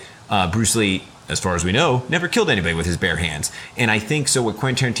 Obviously, Bruce Lee, as far as we know, never killed anybody with his bare hands. And I think so what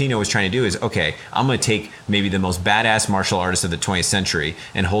Quentin Tarantino was trying to do is, okay, I'm going to take maybe the most badass martial artist of the 20th century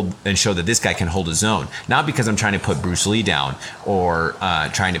and show that this guy can hold his own. Not because I'm trying to put Bruce Lee down or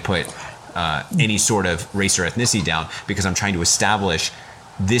trying to put any sort of race or ethnicity down, because I'm trying to establish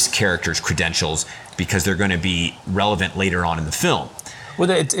this character's credentials because they're going to be relevant later on in the film. Well,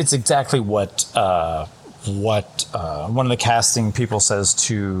 it's exactly what one of the casting people says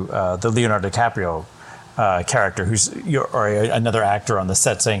to the Leonardo DiCaprio character, or another actor on the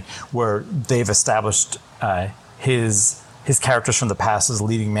set, saying where they've established his characters from the past as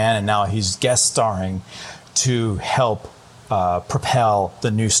leading man, and now he's guest starring to help propel the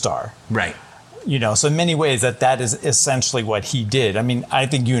new star. Right. So in many ways that is essentially what he did. I mean, I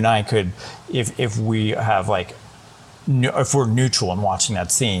think you and I could, if we have like, if we're neutral in watching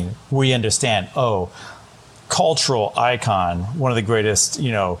that scene, we understand, cultural icon, one of the greatest,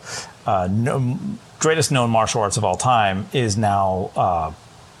 greatest known martial arts of all time, is now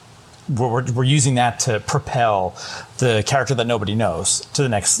we're using that to propel the character that nobody knows to the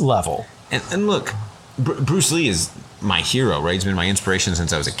next level. And look, Bruce Lee is my hero, right? He's been my inspiration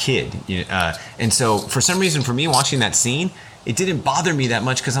since I was a kid. And so for some reason, for me watching that scene, it didn't bother me that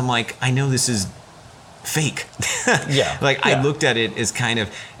much because I'm like, I know this is fake. I looked at it as kind of,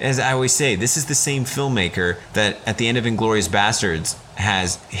 as I always say, this is the same filmmaker that at the end of Inglourious Bastards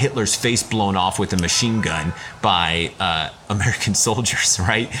has Hitler's face blown off with a machine gun by American soldiers,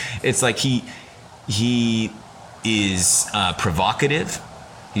 right? It's like he is provocative,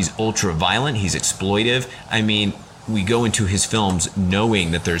 he's ultra violent, he's exploitive. I mean, we go into his films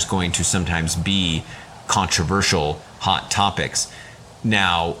knowing that there's going to sometimes be controversial hot topics.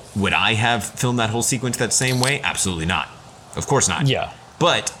 Now, would I have filmed that whole sequence that same way? Absolutely not. Of course not. Yeah.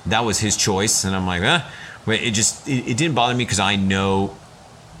 But that was his choice, and I'm like, it didn't bother me because I know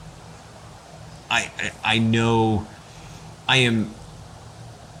I know I am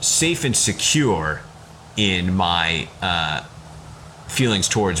safe and secure in my feelings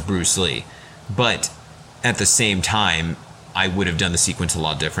towards Bruce Lee. But at the same time, I would have done the sequence a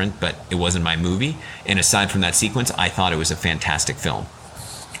lot different, but it wasn't my movie. And aside from that sequence, I thought it was a fantastic film.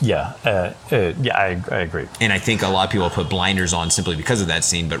 Yeah, I agree. And I think a lot of people put blinders on simply because of that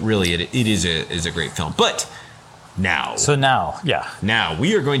scene, but really it is a great film. But now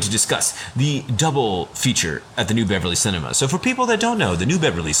we are going to discuss the double feature at the New Beverly Cinema. So for people that don't know, the New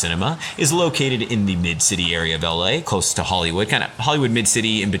Beverly Cinema is located in the mid-city area of LA, close to Hollywood, kind of Hollywood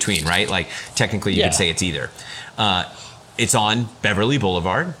mid-city in between, right? Like technically you could say it's either. It's on Beverly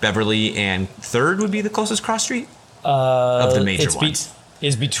Boulevard. Beverly and 3rd would be the closest cross street of the major ones.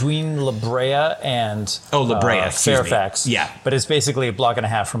 Is between La Brea and La Brea, Fairfax. Yeah. But it's basically a block and a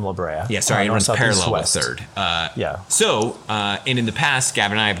half from La Brea. Yeah, sorry, it runs parallel with 3rd. So, and in the past,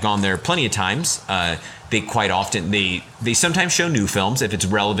 Gavin and I have gone there plenty of times. They quite often, they sometimes show new films if it's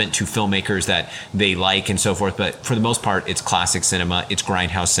relevant to filmmakers that they like and so forth. But for the most part, it's classic cinema, it's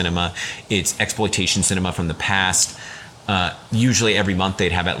grindhouse cinema, it's exploitation cinema from the past. Usually every month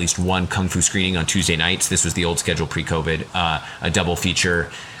they'd have at least one kung fu screening on Tuesday nights. This was the old schedule pre-COVID, a double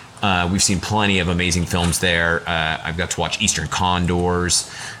feature. We've seen plenty of amazing films there. I've got to watch Eastern Condors.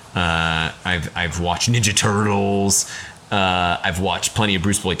 I've watched Ninja Turtles. I've watched plenty of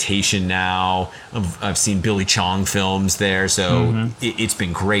Bruceploitation now. I've seen Billy Chong films there. So it's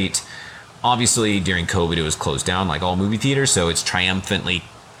been great. Obviously during COVID it was closed down like all movie theaters. So it's triumphantly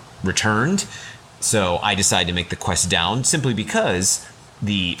returned. So I decided to make the quest down simply because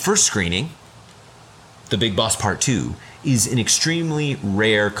the first screening, The Big Boss Part 2, is an extremely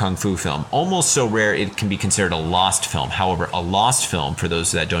rare kung fu film. Almost so rare it can be considered a lost film. However, a lost film, for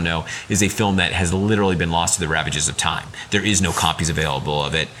those that don't know, is a film that has literally been lost to the ravages of time. There is no copies available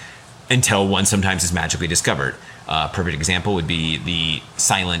of it until one sometimes is magically discovered. Perfect example would be the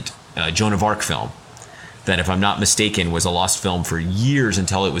silent Joan of Arc film. That, if I'm not mistaken, was a lost film for years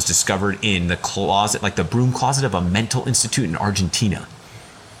until it was discovered in the closet, like the broom closet of a mental institute in Argentina.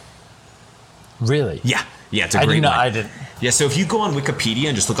 Really? Yeah, it's a great one. I didn't. Yeah, so if you go on Wikipedia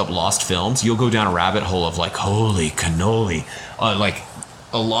and just look up lost films, you'll go down a rabbit hole of like, holy cannoli, like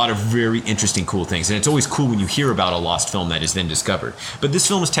a lot of very interesting, cool things. And it's always cool when you hear about a lost film that is then discovered. But this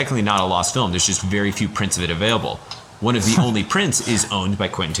film is technically not a lost film. There's just very few prints of it available. one of the only prints, is owned by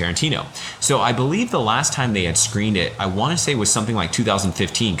Quentin Tarantino. So I believe the last time they had screened it, I want to say was something like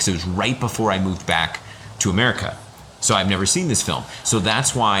 2015, because it was right before I moved back to America. So I've never seen this film. So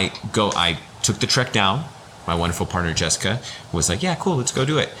that's why I took the trek down. My wonderful partner Jessica was like, yeah, cool, let's go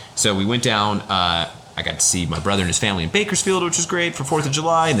do it. So we went down. I got to see my brother and his family in Bakersfield, which was great for 4th of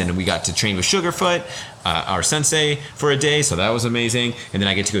July. And then we got to train with Sugarfoot, our sensei, for a day. So that was amazing. And then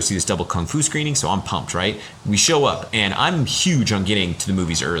I get to go see this double Kung Fu screening. So I'm pumped, right? We show up, and I'm huge on getting to the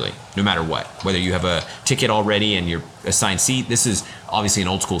movies early, no matter what. Whether you have a ticket already and you're assigned seat. This is obviously an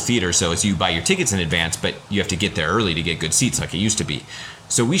old school theater, so it's you buy your tickets in advance, but you have to get there early to get good seats like it used to be.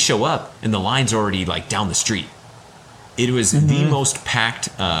 So we show up, and the line's already like down the street. It was the most packed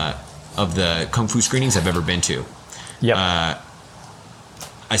of the Kung Fu screenings I've ever been to. Yep.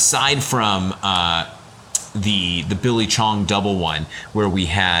 Aside from the Billy Chong double one, where we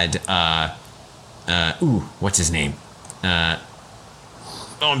had what's his name?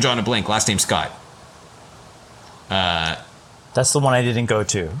 I'm drawing a blank. Last name Scott. That's the one I didn't go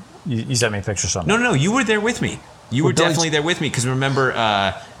to. You sent me a picture something. No, you were there with me. You were definitely there with me, because remember.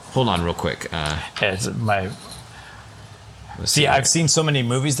 Hold on, real quick. It's my. See, I've seen so many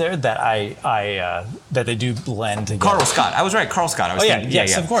movies there that I that they do blend together. Carl Scott. I was right. Carl Scott. I was thinking,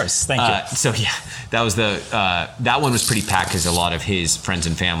 yes, of course. Thank you. So yeah, that was that one was pretty packed, because a lot of his friends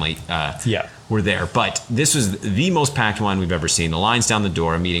and family were there. But this was the most packed one we've ever seen. The lines down the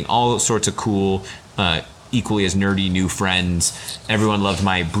door, meeting all sorts of cool, equally as nerdy new friends. Everyone loved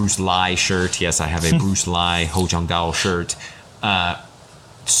my Bruce Lee shirt. Yes, I have a Bruce Lee Ho Jung Dao shirt.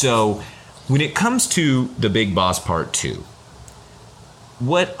 So when it comes to The Big Boss Part 2,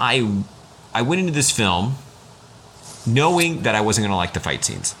 what I went into this film knowing that I wasn't going to like the fight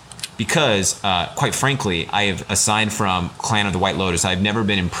scenes, because quite frankly, I have, aside from Clan of the White Lotus, I've never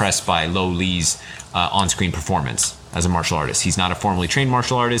been impressed by Lo Lee's on-screen performance as a martial artist. He's not a formally trained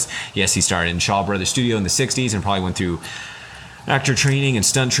martial artist. Yes, he started in Shaw Brothers Studio in the 60s and probably went through actor training and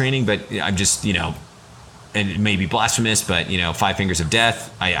stunt training, but I'm just, and it may be blasphemous, but Five Fingers of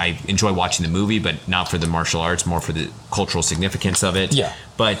Death, I enjoy watching the movie, but not for the martial arts, more for the cultural significance of it. Yeah.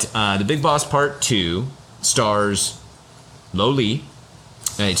 But The Big Boss Part 2 stars Lo Lee.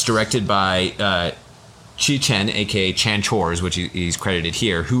 It's directed by Chi Chen, aka Chan Chors, which he's credited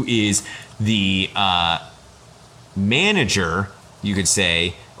here, who is the manager, you could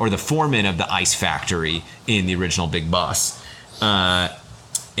say, or the foreman of the ice factory in the original Big Boss.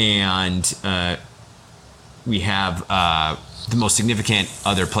 We have the most significant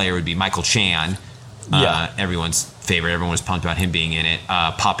other player would be Michael Chan, everyone's favorite. Everyone was pumped about him being in it,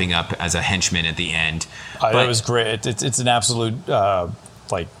 popping up as a henchman at the end. That was great. It's an absolute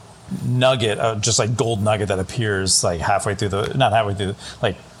nugget, just like gold nugget that appears like halfway through not halfway through,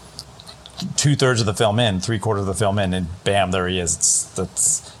 like 2/3 of the film in, 3/4 of the film in, and bam, there he is.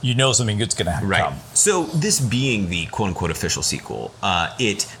 Something good's going to come. Right. So this being the quote-unquote official sequel,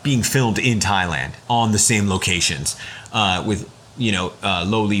 it being filmed in Thailand on the same locations, with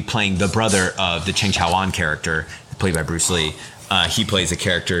Lo Lee playing the brother of the Cheng Chao-an character, played by Bruce Lee. He plays a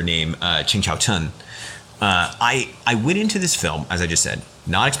character named Cheng Chao-chun. I went into this film, as I just said,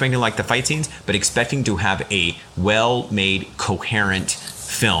 not expecting to like the fight scenes, but expecting to have a well-made, coherent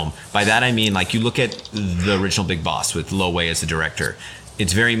film. By that I mean, like, you look at the original Big Boss with Lo Wei as the director.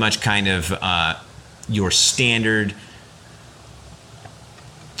 It's very much kind of your standard,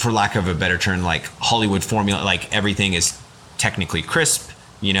 for lack of a better term, like Hollywood formula. Like, everything is technically crisp,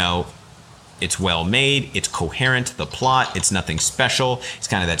 it's well made, it's coherent, the plot, it's nothing special, it's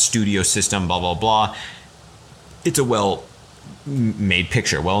kind of that studio system, blah, blah, blah. It's a well made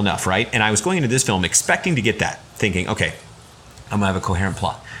picture, well enough, right? And I was going into this film expecting to get that, thinking, okay, I'm gonna have a coherent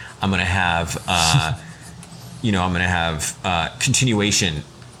plot. I'm gonna have, continuation,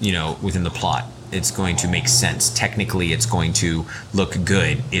 within the plot. It's going to make sense. Technically, it's going to look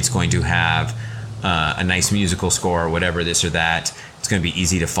good. It's going to have a nice musical score, or whatever, this or that. It's going to be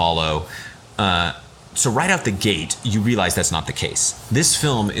easy to follow. So right out the gate, you realize that's not the case. This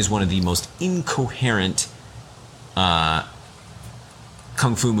film is one of the most incoherent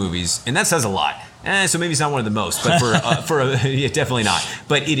kung fu movies, and that says a lot. So maybe it's not one of the most, but yeah, definitely not.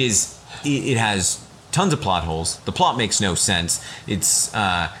 But it has tons of plot holes. The plot makes no sense. It's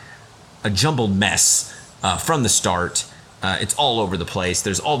a jumbled mess from the start. It's all over the place.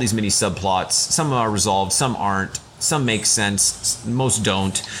 There's all these mini subplots. Some are resolved, some aren't. some make sense, most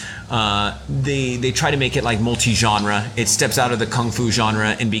don't. They try to make it like multi-genre. It steps out of the kung fu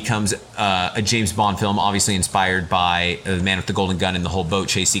genre and becomes a James Bond film, obviously inspired by The Man with the Golden Gun and the whole boat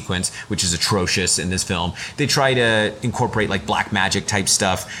chase sequence, which is atrocious in this film. They try to incorporate like black magic type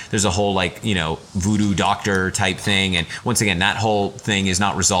stuff. There's a whole like, voodoo doctor type thing. And once again, that whole thing is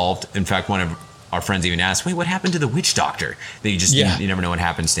not resolved. In fact, one of our friends even asked, wait, what happened to the witch doctor? That you never know what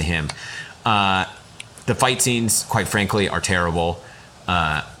happens to him. The fight scenes, quite frankly, are terrible.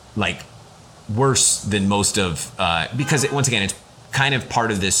 Like worse than most of, because once again, it's kind of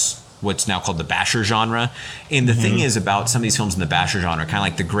part of this, what's now called the basher genre. And the thing is about some of these films in the basher genre, kind of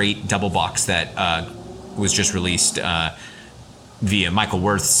like the great double box that was just released via Michael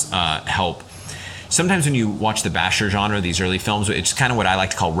Worth's help. Sometimes when you watch the basher genre, these early films, it's kind of what I like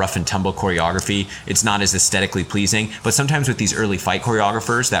to call rough and tumble choreography. It's not as aesthetically pleasing, but sometimes with these early fight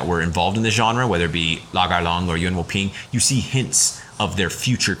choreographers that were involved in the genre, whether it be La Garlong or Yuen Woo-ping, you see hints of their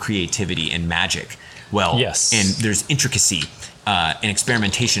future creativity and magic. Well, yes. And there's intricacy and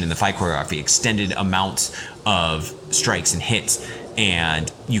experimentation in the fight choreography, extended amounts of strikes and hits,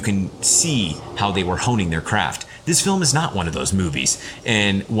 and you can see how they were honing their craft. This film is not one of those movies.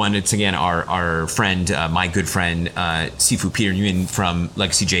 And it's again our friend, my good friend, Sifu Peter Nguyen from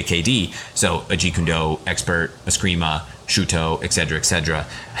Legacy JKD, so a Jeet Kune Do expert, Eskrima, Shuto, etc., etc.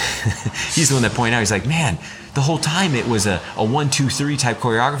 He's the one that pointed out, he's like, man, the whole time it was a 1, 2, 3 type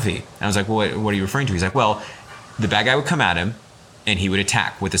choreography. And I was like, well, what are you referring to? He's like, well, the bad guy would come at him and he would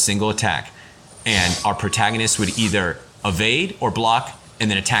attack with a single attack. And our protagonist would either evade or block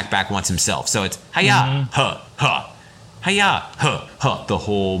and then attack back once himself. So it's hi-ya, ha, hi-ya, ha, the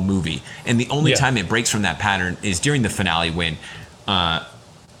whole movie. And the only time it breaks from that pattern is during the finale when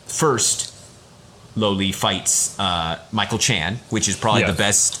first Lo Li fights Michael Chan, which is probably the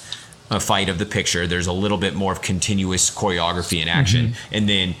best fight of the picture. There's a little bit more of continuous choreography and action. And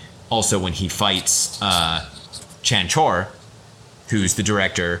then also when he fights Chan Chor, who's the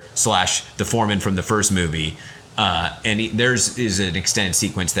director / the foreman from the first movie, there's an extended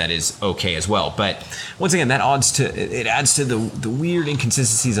sequence that is okay as well. But once again, that adds to the weird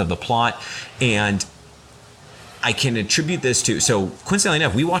inconsistencies of the plot. And I can attribute this to, so coincidentally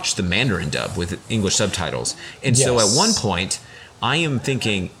enough, we watched the Mandarin dub with English subtitles. And so at one point, I am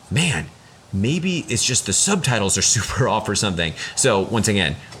thinking, man, maybe it's just the subtitles are super off or something. So once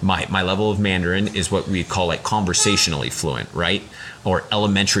again, my level of Mandarin is what we call like conversationally fluent, right? Or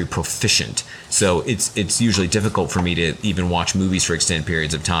elementary proficient. So it's usually difficult for me to even watch movies for extended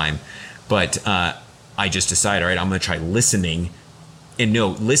periods of time. But I just decided, all right, I'm going to try listening. And no,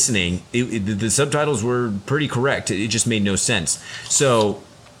 listening, the subtitles were pretty correct. It just made no sense. So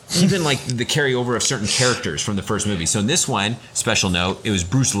even like the carryover of certain characters from the first movie. So in this one, special note, it was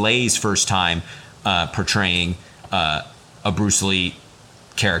Bruce Lei's first time portraying a Bruce Lee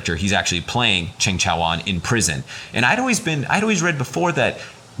character. He's actually playing Cheng Chaoan in prison. And I'd always read before that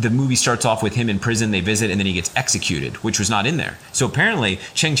the movie starts off with him in prison, they visit, and then he gets executed, which was not in there. So apparently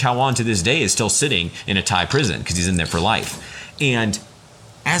Cheng Chaoan to this day is still sitting in a Thai prison because he's in there for life. And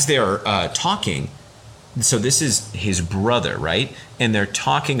as they're talking, so this is his brother, right? And they're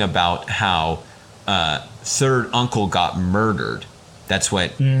talking about how third uncle got murdered. That's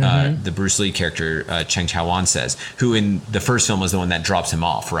what the Bruce Lee character, Cheng Chaoan, says, who in the first film was the one that drops him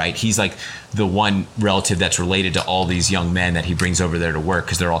off, right? He's like the one relative that's related to all these young men that he brings over there to work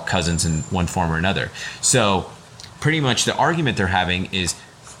because they're all cousins in one form or another. So pretty much the argument they're having is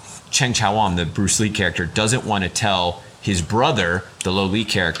Cheng Chaoan, the Bruce Lee character, doesn't want to tell his brother, the Lo Li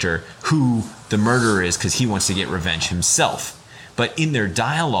character, who the murderer is because he wants to get revenge himself. But in their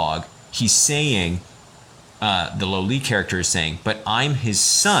dialogue, he's saying, the Lo Li character is saying, but I'm his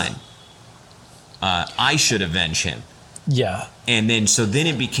son. I should avenge him. Yeah. And then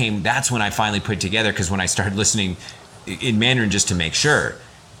it became, that's when I finally put it together, because when I started listening in Mandarin just to make sure,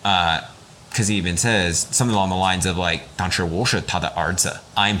 because he even says something along the lines of like, 但是我是他的儿子,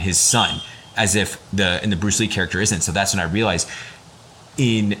 I'm his son, as if in the Bruce Lee character isn't. So that's when I realized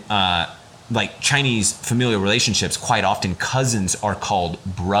in like Chinese familial relationships, quite often cousins are called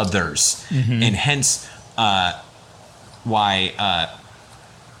brothers. And hence why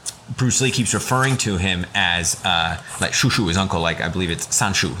Bruce Lee keeps referring to him as like Shushu, his uncle, like I believe it's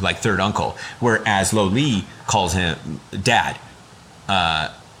Sanshu, like third uncle, whereas Lo Li calls him dad.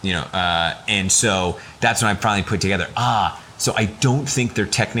 And so that's when I finally put together, so I don't think they're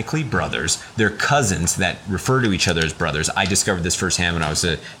technically brothers. They're cousins that refer to each other as brothers. I discovered this firsthand when I was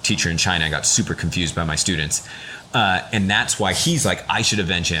a teacher in China. I got super confused by my students. And that's why he's like, I should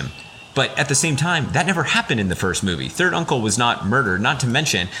avenge him. But at the same time, that never happened in the first movie. Third uncle was not murdered, not to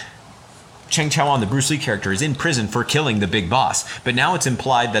mention Cheng Chao-an, the Bruce Lee character, is in prison for killing the big boss. But now it's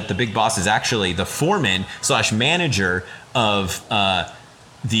implied that the big boss is actually the foreman / manager of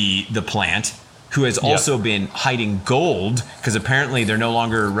the plant, who has also been hiding gold, because apparently they're no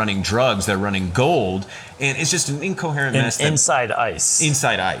longer running drugs, they're running gold. And it's just an incoherent mess. Inside ice.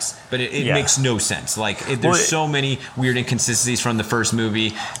 Inside ice. But it makes no sense. There's so many weird inconsistencies from the first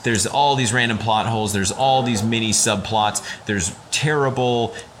movie. There's all these random plot holes. There's all these mini subplots. There's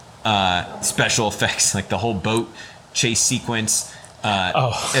terrible special effects, like the whole boat chase sequence.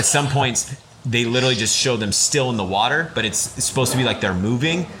 At some points, they literally just show them still in the water, but it's supposed to be like they're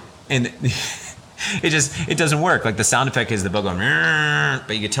moving. And... it doesn't work. Like the sound effect is the boat going,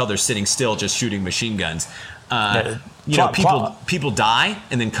 but you can tell they're sitting still, just shooting machine guns. People die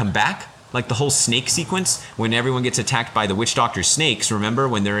and then come back. Like the whole snake sequence when everyone gets attacked by the witch doctor snakes. Remember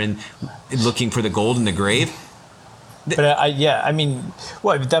when they're looking for the gold in the grave? But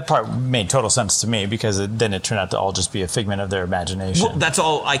that part made total sense to me, because then it turned out to all just be a figment of their imagination. Well, that's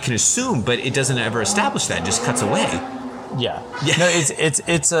all I can assume, but it doesn't ever establish that. It just cuts away. Yeah. No,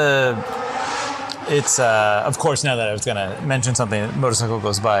 it's of course, now that I was going to mention something, motorcycle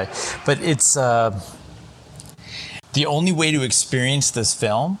goes by, but it's the only way to experience this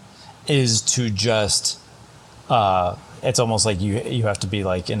film is to just it's almost like you have to be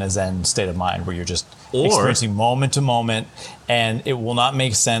like in a Zen state of mind where you're just experiencing moment to moment, and it will not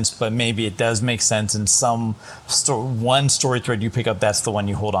make sense, but maybe it does make sense in some one story thread you pick up. That's the one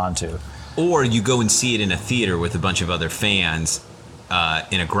you hold on to. Or you go and see it in a theater with a bunch of other fans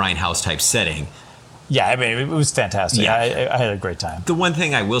in a grindhouse type setting. Yeah, I mean, it was fantastic. Yeah. I had a great time. The one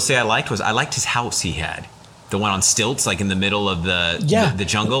thing I will say I liked his house he had. The one on stilts, like in the middle of the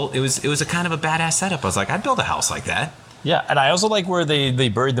jungle. It was a kind of a badass setup. I was like, I'd build a house like that. Yeah, and I also like where they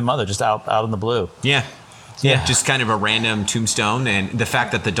buried the mother, just out in the blue. Yeah, just kind of a random tombstone. And the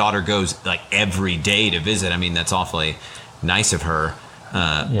fact that the daughter goes like every day to visit, I mean, that's awfully nice of her.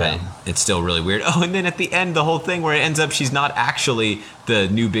 But it's still really weird. Oh, and then at the end, the whole thing where it ends up she's not actually the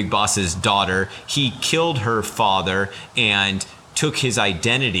new big boss's daughter. He killed her father and took his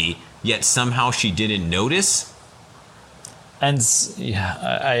identity, yet somehow she didn't notice. And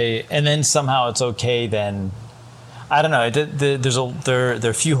and then somehow it's okay. Then I don't know. There are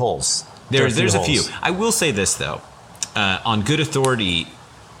a few holes. There's a few. I will say this though, on good authority,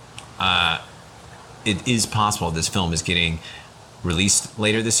 it is possible this film is getting released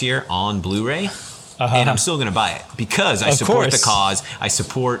later this year on Blu-ray, and I'm still going to buy it because I support the cause. I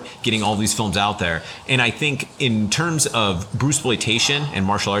support getting all these films out there, and I think in terms of Bruceploitation and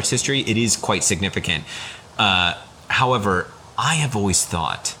martial arts history, it is quite significant. However, I have always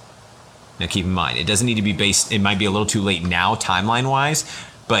thought, now keep in mind, it doesn't need to be based, it might be a little too late now timeline-wise,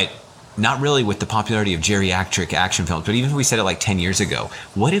 but not really with the popularity of geriatric action films, but even if we said it like 10 years ago,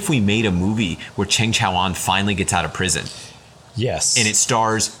 what if we made a movie where Cheng Chao-an finally gets out of prison? Yes. And it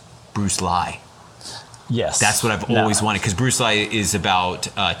stars Bruce Lee. Yes. That's what I've always wanted, because Bruce Lee is about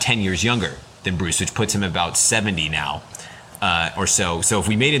 10 years younger than Bruce, which puts him about 70 now or so. So if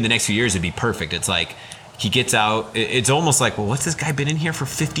we made it in the next few years, it'd be perfect. It's like he gets out. It's almost like, well, what's this guy been in here for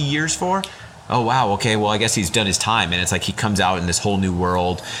 50 years for? Oh, wow. Okay, well, I guess he's done his time. And it's like he comes out in this whole new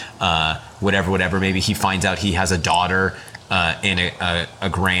world, whatever. Maybe he finds out he has a daughter and a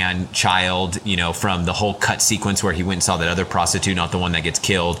grandchild, from the whole cut sequence where he went and saw that other prostitute, not the one that gets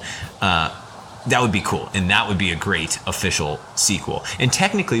killed. That would be cool. And that would be a great official sequel. And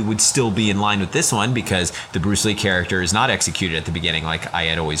technically would still be in line with this one because the Bruce Lee character is not executed at the beginning like I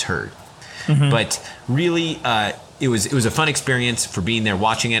had always heard. Mm-hmm. But really, it was a fun experience for being there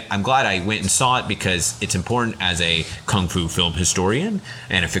watching it. I'm glad I went and saw it because it's important as a kung fu film historian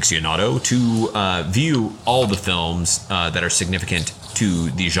and aficionado to view all the films that are significant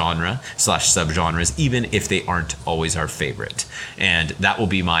to the genre / subgenres, even if they aren't always our favorite. And that will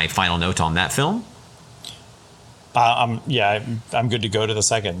be my final note on that film. I'm good to go to the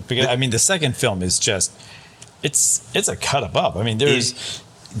second because the second film is just it's a cut above. I mean, there's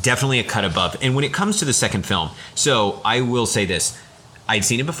definitely a cut above. And when it comes to the second film, so I will say this. I'd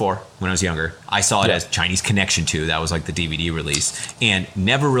seen it before when I was younger. I saw it as Chinese Connection 2. That was like the DVD release. And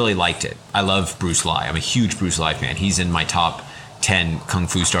never really liked it. I love Bruce Lee. I'm a huge Bruce Lee fan. He's in my top 10 kung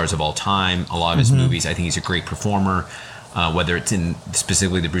fu stars of all time. A lot of his movies, I think he's a great performer, whether it's in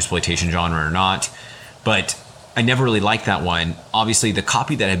specifically the Bruceploitation genre or not. But I never really liked that one. Obviously, the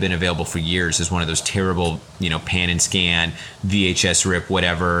copy that had been available for years is one of those terrible, pan and scan, VHS rip,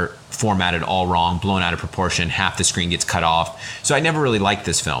 whatever, formatted all wrong, blown out of proportion, half the screen gets cut off. So I never really liked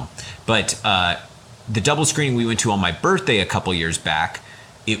this film. But the double screening we went to on my birthday a couple years back,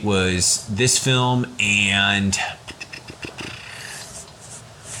 it was this film and...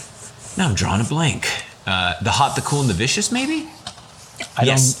 Now I'm drawing a blank. The Hot, the Cool, and the Vicious, maybe?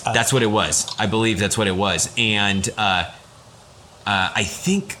 Yes, that's what it was. I believe that's what it was. And I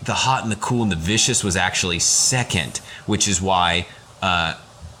think The Hot and the Cool and the Vicious was actually second, which is why, I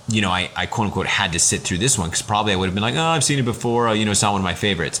quote unquote had to sit through this one, because probably I would have been like, oh, I've seen it before, it's not one of my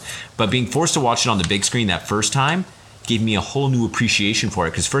favorites. But being forced to watch it on the big screen that first time gave me a whole new appreciation for it,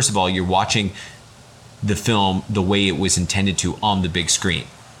 because first of all, you're watching the film the way it was intended to on the big screen.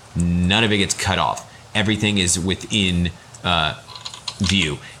 None of it gets cut off. Everything is within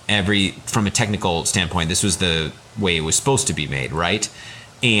view. From a technical standpoint, this was the way it was supposed to be made, right?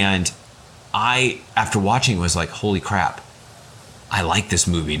 And I, after watching it, was like, holy crap, I like this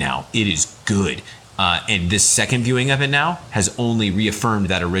movie now. It is good. And this second viewing of it now has only reaffirmed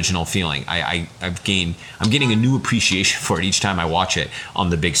that original feeling. I'm getting a new appreciation for it each time I watch it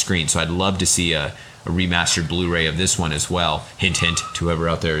on the big screen. So I'd love to see a remastered Blu-ray of this one as well. Hint, hint, to whoever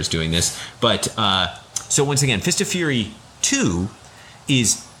out there is doing this. But so once again, Fist of Fury 2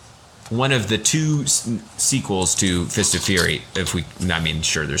 is one of the two sequels to Fist of Fury.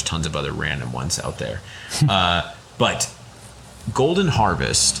 Sure, there's tons of other random ones out there. But Golden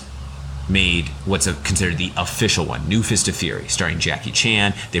Harvest made what's considered the official one, New Fist of Fury, starring Jackie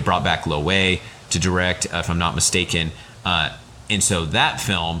Chan. They brought back Lo Wei to direct, if I'm not mistaken. And so that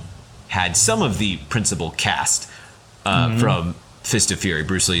film had some of the principal cast from Fist of Fury,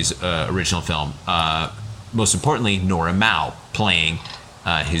 Bruce Lee's original film. Most importantly, Nora Mao playing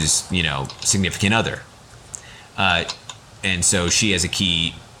his, significant other. And so she has a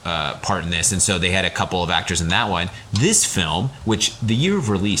key part in this. And so they had a couple of actors in that one. This film, which the year of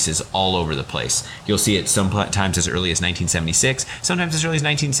release is all over the place. You'll see it sometimes as early as 1976, sometimes as early as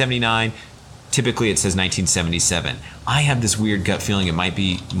 1979. Typically it says 1977. I have this weird gut feeling it might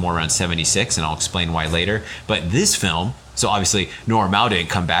be more around 76, and I'll explain why later. But this film, so obviously Nora Mao didn't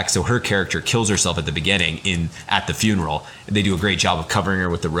come back, so her character kills herself at the beginning at the funeral. They do a great job of covering her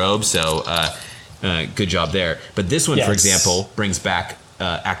with the robe, so good job there. But this one, for example, brings back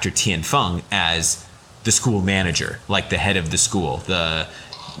actor Tian Feng as the school manager, like the head of the school,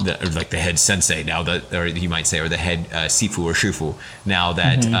 like the head sensei now, or you might say, or the head sifu or shufu now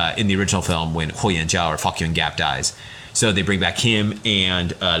that in the original film when Huo Yanjiao or Fok Yun Gap dies. So they bring back him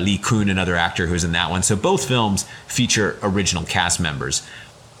and Lee Kun, another actor who's in that one. So both films feature original cast members.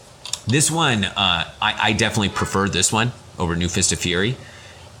 This one, I definitely preferred this one over New Fist of Fury.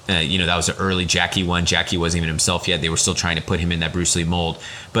 That was an early Jackie one. Jackie wasn't even himself yet. They were still trying to put him in that Bruce Lee mold.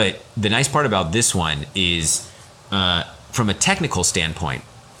 But the nice part about this one is, from a technical standpoint,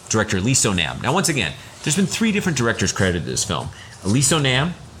 director Lee So-nam. Now, once again, there's been 3 different directors credited to this film. Lee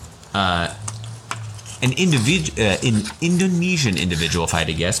So-nam, an Indonesian individual, if I had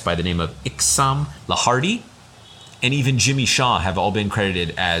to guess, by the name of Iksam Lahardi, and even Jimmy Shaw have all been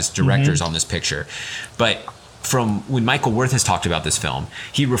credited as directors on this picture. But from when Michael Wirth has talked about this film,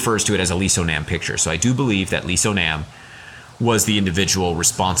 he refers to it as a Lee So-nam picture. So I do believe that Lee So-nam was the individual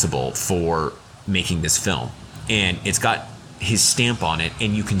responsible for making this film. And it's got his stamp on it,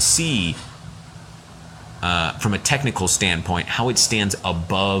 and you can see from a technical standpoint how it stands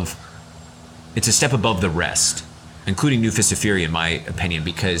above. It's a step above the rest, including New Fist of Fury, in my opinion,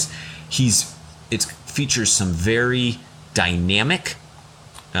 because it features some very dynamic,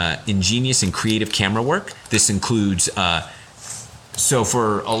 ingenious, and creative camera work. This includes so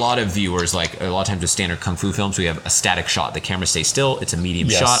for a lot of viewers, like a lot of times with standard kung fu films, we have a static shot. The camera stays still. It's a medium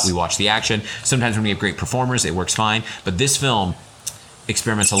shot. We watch the action. Sometimes when we have great performers, it works fine. But this film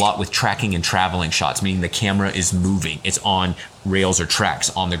experiments a lot with tracking and traveling shots, meaning the camera is moving. It's on rails or tracks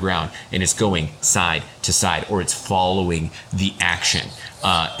on the ground, and it's going side to side, or it's following the action.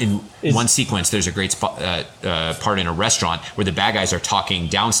 In one sequence, there's a great part in a restaurant where the bad guys are talking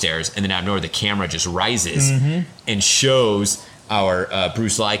downstairs, and then out of nowhere, the camera just rises and shows our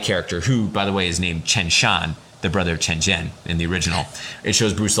Bruce Lee character, who, by the way, is named Chen Shan, the brother of Chen Zhen in the original. It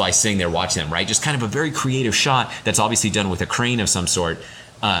shows Bruce Lee sitting there watching them, right? Just kind of a very creative shot that's obviously done with a crane of some sort,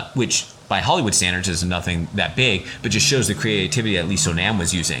 which by Hollywood standards is nothing that big, but just shows the creativity that Lee So-nam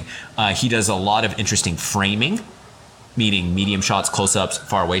was using. He does a lot of interesting framing, meaning medium shots, close-ups,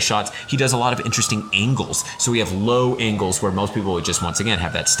 far-away shots. He does a lot of interesting angles. So we have low angles where most people would just, once again,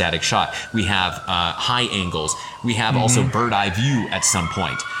 have that static shot. We have high angles. We have also bird-eye view at some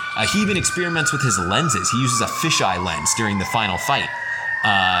point. He even experiments with his lenses. He uses a fisheye lens during the final fight,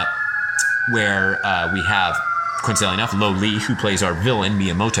 where we have, coincidentally enough, Lo Lee, who plays our villain,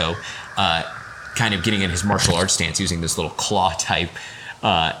 Miyamoto, kind of getting in his martial arts stance using this little claw-type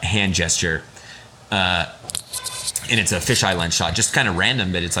hand gesture. And it's a fisheye lens shot, just kind of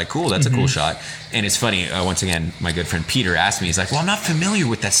random, but it's like, cool, that's a cool shot. And it's funny, once again, my good friend Peter asked me, he's like, well, I'm not familiar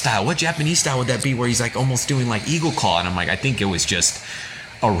with that style. What Japanese style would that be, where he's like almost doing like eagle claw? And I'm like, I think it was just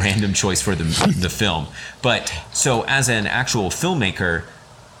a random choice for the film. But so as an actual filmmaker,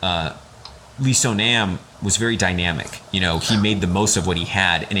 Lee So-nam was very dynamic. You know, he made the most of what he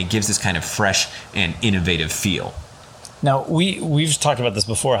had, and it gives this kind of fresh and innovative feel. Now, we've talked about this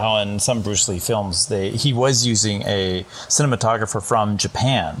before, how in some Bruce Lee films, he was using a cinematographer from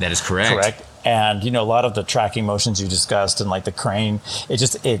Japan. That is correct. And, you know, a lot of the tracking motions you discussed and like the crane,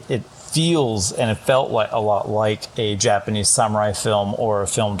 it feels and it felt like a lot like a Japanese samurai film or a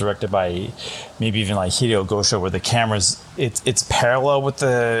film directed by maybe even like Hideo Gosho, where the camera's, it's parallel with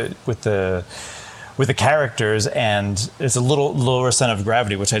the characters, and it's a little lower center of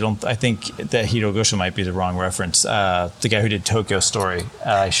gravity, which I think that Hideo Gosho might be the wrong reference. The guy who did Tokyo Story,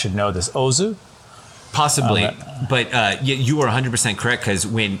 I should know this, Ozu? Possibly, but you are 100% correct, because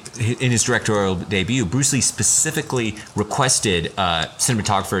when in his directorial debut, Bruce Lee specifically requested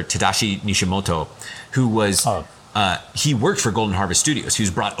cinematographer Tadashi Nishimoto, who was he worked for Golden Harvest Studios. He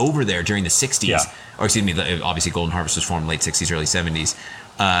was brought over there during the 60s, or excuse me, obviously Golden Harvest was formed late 60s, early 70s.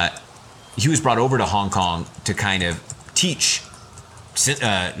 He was brought over to Hong Kong to kind of teach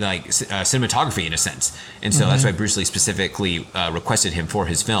cinematography in a sense, and so that's why Bruce Lee specifically requested him for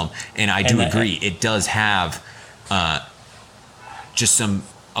his film. And I do agree, it does have just some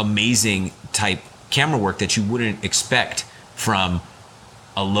amazing type camera work that you wouldn't expect from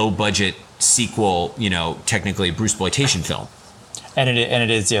a low budget sequel, you know, technically Bruceploitation film. And it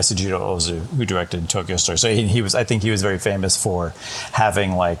is Yasujiro Ozu who directed Tokyo Story. So I think he was very famous for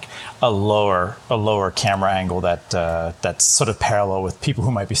having like a lower camera angle that's sort of parallel with people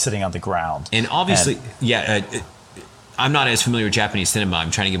who might be sitting on the ground. And obviously, I'm not as familiar with Japanese cinema.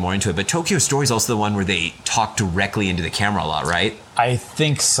 I'm trying to get more into it. But Tokyo Story is also the one where they talk directly into the camera a lot, right? I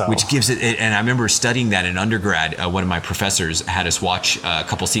think so. Which gives it, and I remember studying that in undergrad. One of my professors had us watch a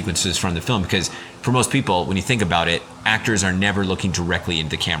couple sequences from the film, because for most people, when you think about it, actors are never looking directly into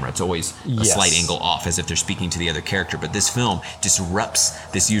the camera. It's always a slight angle off, as if they're speaking to the other character. But this film disrupts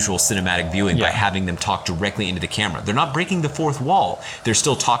this usual cinematic viewing by having them talk directly into the camera. They're not breaking the fourth wall. They're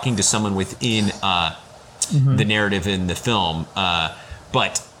still talking to someone within the narrative in the film,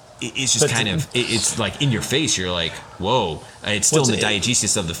 but it's just it's like in your face. You're like, whoa. It's still in the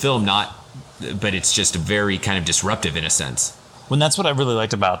diegesis of the film, but it's just very kind of disruptive in a sense. Well, that's what I really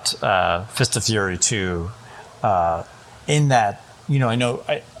liked about Fist of Fury 2, in that, you know,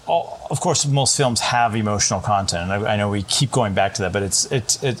 of course, most films have emotional content, and I know we keep going back to that, but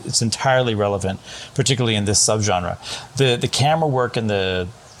it's entirely relevant, particularly in this subgenre. The camera work and the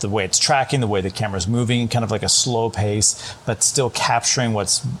way it's tracking, the way the camera's moving, kind of like a slow pace, but still capturing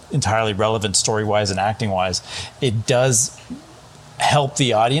what's entirely relevant story-wise and acting-wise, it does help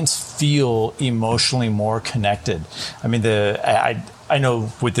the audience feel emotionally more connected. I mean, I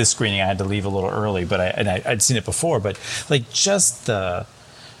know with this screening I had to leave a little early, but I'd seen it before, but like just the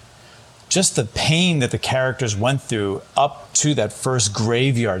pain that the characters went through up to that first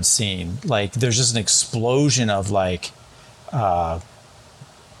graveyard scene, like there's just an explosion of like, I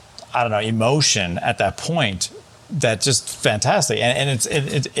don't know, emotion at that point. That's just fantastic, and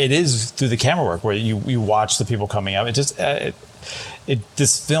it is through the camera work where you watch the people coming up. It just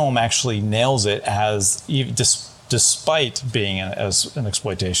this film actually nails it as despite being as an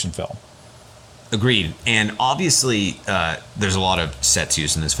exploitation film. Agreed. And obviously, there's a lot of sets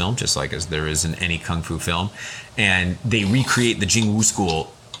used in this film, just like as there is in any kung fu film, and they recreate the Jing-Wu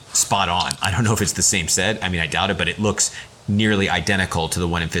school spot on. I don't know if it's the same set. I mean, I doubt it, but it looks nearly identical to the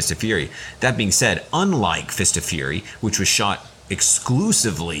one in Fist of Fury. That being said, unlike Fist of Fury, which was shot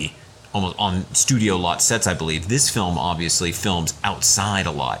exclusively almost on studio lot sets, I believe, this film obviously films outside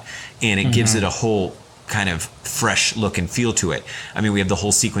a lot, and it gives it a whole kind of fresh look and feel to it. I mean, we have the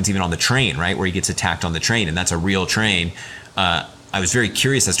whole sequence even on the train, right, where he gets attacked on the train, and that's a real train. I was very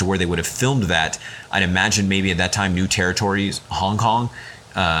curious as to where they would have filmed that. I'd imagine maybe at that time New Territories, Hong Kong,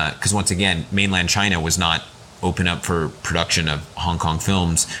 because once again, mainland China was not open up for production of Hong Kong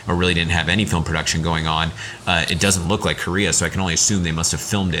films, or really didn't have any film production going on. It doesn't look like Korea, so I can only assume they must have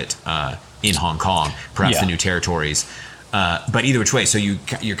filmed it in Hong Kong, perhaps the New Territories. But either which way, so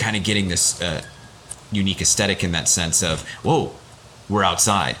you're kind of getting this unique aesthetic in that sense of, whoa, we're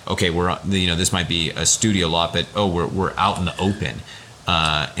outside. Okay, this might be a studio lot, but we're out in the open,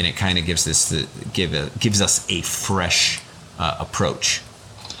 and it kind of gives gives us a fresh approach.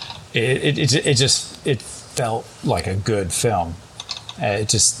 It felt like a good film.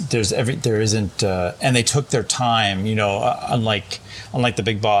 There isn't, and they took their time. You know, unlike The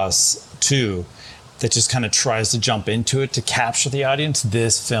Big Boss 2, that just kind of tries to jump into it to capture the audience.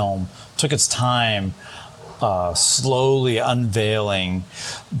 This film took its time, slowly unveiling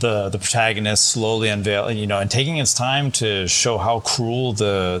the protagonist, slowly unveiling, and taking its time to show how cruel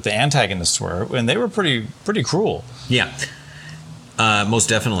the antagonists were, and they were pretty cruel. Yeah, most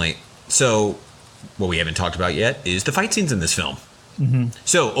definitely. So, what we haven't talked about yet is the fight scenes in this film. Mm-hmm.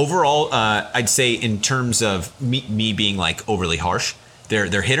 So overall, I'd say in terms of me being like overly harsh,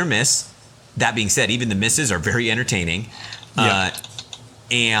 they're hit or miss. That being said, even the misses are very entertaining. Yeah.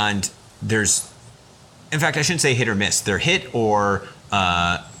 And there's, in fact, I shouldn't say hit or miss. They're hit or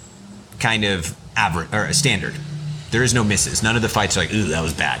kind of average or standard. There is no misses. None of the fights are like, ooh, that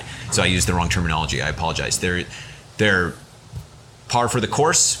was bad. So I used the wrong terminology. I apologize. They're par for the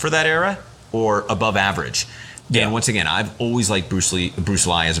course for that era or above average. Yeah. And once again, I've always liked Bruce Lee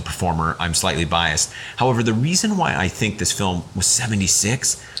as a performer. I'm slightly biased. However, the reason why I think this film was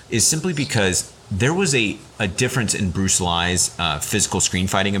 76 is simply because there was a difference in Bruce Lee's physical screen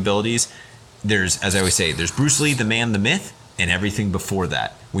fighting abilities. There's, as I always say, there's Bruce Lee, the man, the myth, and everything before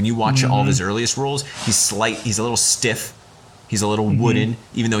that. When you watch all of his earliest roles, he's a little stiff. He's a little wooden,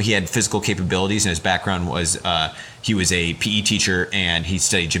 even though he had physical capabilities, and his background was he was a PE teacher and he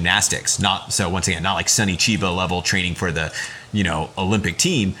studied gymnastics. Not like Sonny Chiba level training for the Olympic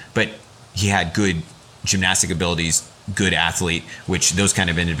team, but he had good gymnastic abilities, good athlete. Which those kind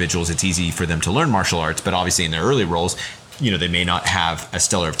of individuals, it's easy for them to learn martial arts, but obviously in their early roles, they may not have a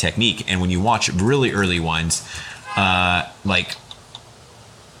stellar of technique. And when you watch really early ones, like.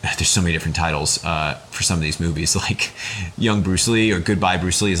 There's so many different titles for some of these movies, like Young Bruce Lee or Goodbye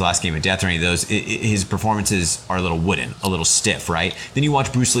Bruce Lee's Last Game of Death or any of those. His performances are a little wooden, a little stiff, right? Then you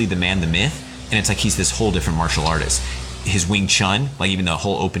watch Bruce Lee, the man, the myth, and it's like he's this whole different martial artist. His Wing Chun, like even the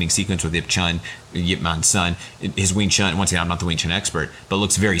whole opening sequence with Yip Man's son, his Wing Chun, once again, I'm not the Wing Chun expert, but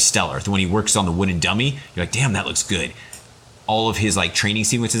looks very stellar. When he works on the wooden dummy, you're like, damn, that looks good. All of his like training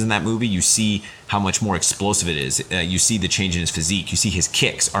sequences in that movie, you see how much more explosive it is. You see the change in his physique. You see his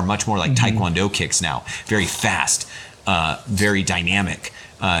kicks are much more like Taekwondo kicks now. Very fast, very dynamic.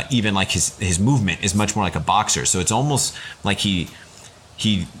 Even like his movement is much more like a boxer. So it's almost like he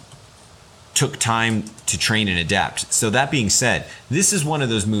took time to train and adapt. So that being said, this is one of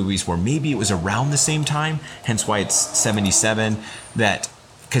those movies where maybe it was around the same time, hence why it's 77,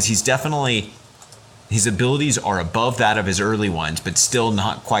 because he's definitely... His abilities are above that of his early ones, but still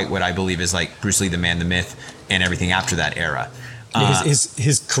not quite what I believe is like Bruce Lee, the man, the myth, and everything after that era. His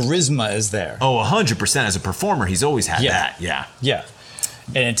charisma is there. Oh, 100% as a performer, he's always had that. Yeah. Yeah.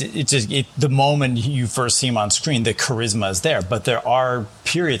 And the moment you first see him on screen, the charisma is there. But there are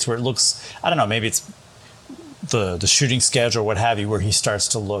periods where it looks, I don't know, maybe it's the shooting schedule or what have you, where he starts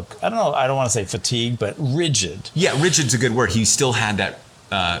to look, I don't know, I don't want to say fatigued, but rigid. Yeah, rigid's a good word. He still had that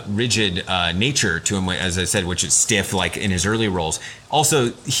rigid nature to him, as I said, which is stiff, like in his early roles.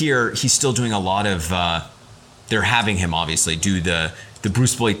 Also, here he's still doing a lot of. They're having him obviously do the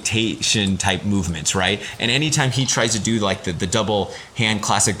Bruceploitation type movements, right? And anytime he tries to do like the double hand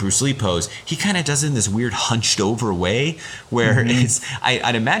classic Bruce Lee pose, he kind of does it in this weird hunched over way where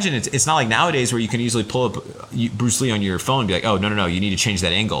I'd imagine it's not like nowadays where you can easily pull up Bruce Lee on your phone and be like, oh, no, you need to change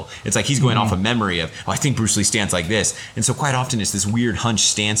that angle. It's like he's going off a memory of, I think Bruce Lee stands like this. And so quite often it's this weird hunch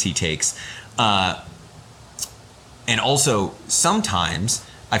stance he takes. And also sometimes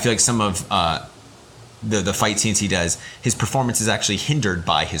I feel like some of the fight scenes he does, his performance is actually hindered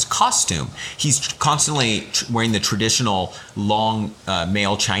by his costume. He's constantly wearing the traditional long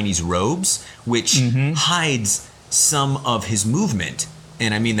male Chinese robes, which hides some of his movement.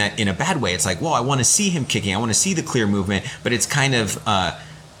 And I mean that in a bad way. It's like, well, I want to see him kicking. I want to see the clear movement, but it's kind of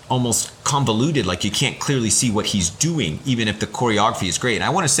almost convoluted. Like you can't clearly see what he's doing, even if the choreography is great. And I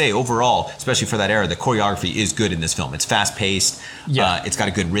want to say overall, especially for that era, the choreography is good in this film. It's fast paced. Yeah. It's got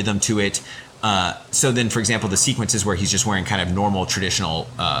a good rhythm to it. So then, for example, the sequences where he's just wearing kind of normal traditional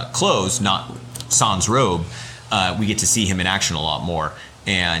clothes, not sans robe, we get to see him in action a lot more,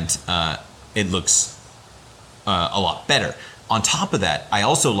 and it looks a lot better. On top of that, I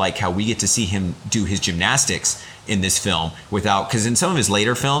also like how we get to see him do his gymnastics in this film because in some of his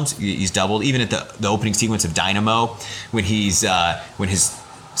later films, he's doubled. Even at the opening sequence of Dynamo, when his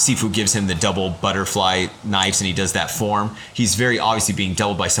Sifu gives him the double butterfly knives and he does that form, he's very obviously being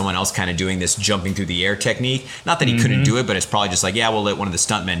doubled by someone else kind of doing this jumping through the air technique. Not that he couldn't do it, but it's probably just like, yeah, we'll let one of the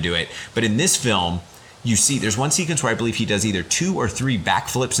stuntmen do it. But in this film, you see there's one sequence where I believe he does either 2 or 3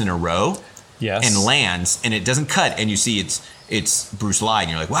 backflips in a row and lands, and it doesn't cut, and you see it's Bruce Lee, and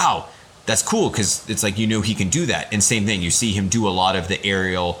you're like, wow, that's cool, because it's like, he can do that. And same thing, you see him do a lot of the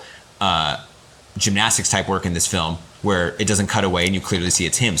aerial gymnastics type work in this film. where it doesn't cut away and you clearly see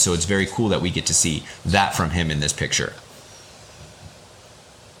it's him. So it's very cool that we get to see that from him in this picture.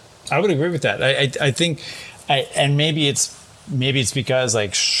 I would agree with that. I think, and maybe it's because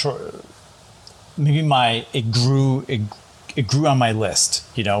like maybe it grew on my list,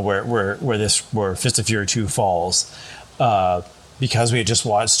 you know, where Fist of Fury 2 falls, because we had just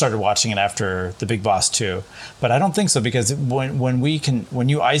started watching it after The Big Boss 2. But I don't think so, because when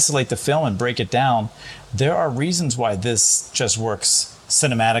you isolate the film and break it down, there are reasons why this just works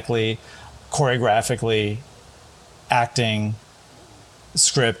cinematically, choreographically, acting,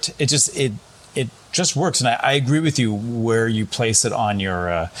 script. It just works, and I agree with you where you place it on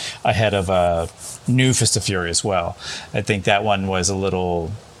your ahead of New Fist of Fury as well. I think that one was a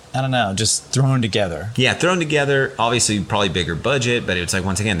little, I don't know, just thrown together. Yeah, thrown together. Obviously, probably bigger budget, but it's like,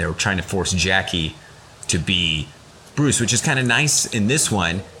 once again, they were trying to force Jackie to be Bruce, which is kind of nice. In this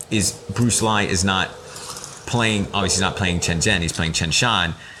one, is Bruce Lee is not playing. Obviously, he's not playing Chen Zhen. He's playing Chen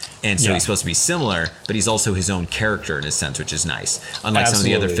Shan. And so he's supposed to be similar, but he's also his own character in a sense, which is nice. Unlike some of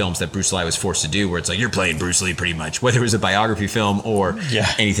the other films that Bruce Lee was forced to do, where it's like, you're playing Bruce Lee pretty much, whether it was a biography film or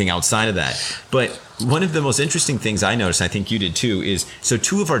anything outside of that. But one of the most interesting things I noticed, I think you did too, is so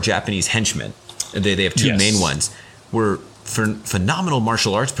two of our Japanese henchmen, they have two main ones, were phenomenal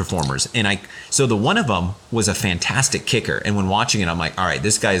martial arts performers. And so the one of them was a fantastic kicker. And when watching it, I'm like, all right,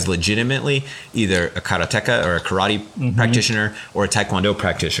 this guy is legitimately either a karateka or a karate practitioner or a taekwondo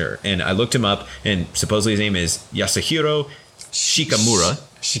practitioner. And I looked him up, and supposedly his name is Yasuhiro Shikamura.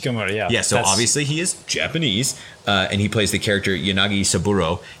 Shikamura, yeah. Yeah, so obviously he is Japanese, and he plays the character Yanagi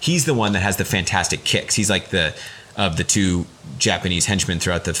Saburo. He's the one that has the fantastic kicks. He's like of the two Japanese henchmen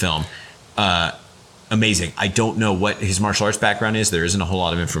throughout the film. Amazing. I don't know what his martial arts background is. There isn't a whole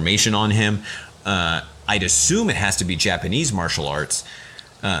lot of information on him. I'd assume it has to be Japanese martial arts,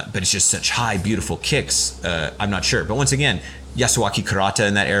 but it's just such high, beautiful kicks. I'm not sure. But once again, Yasuaki Kurata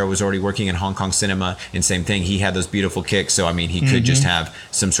in that era was already working in Hong Kong cinema, and same thing. He had those beautiful kicks. So, I mean, he could just have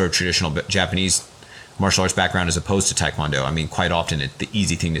some sort of traditional Japanese martial arts background as opposed to Taekwondo. I mean, quite often the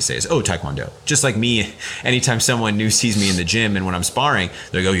easy thing to say is, oh, Taekwondo. Just like me, anytime someone new sees me in the gym and when I'm sparring,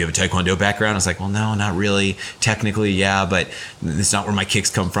 they go, you have a Taekwondo background? I was like, well, no, not really. Technically, yeah, but it's not where my kicks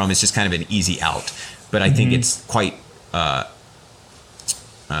come from. It's just kind of an easy out. But I think it's quite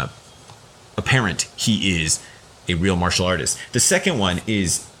apparent he is a real martial artist. The second one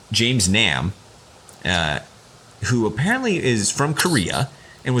is James Nam, who apparently is from Korea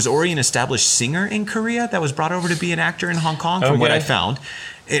and was already an established singer in Korea that was brought over to be an actor in Hong Kong, from what I found.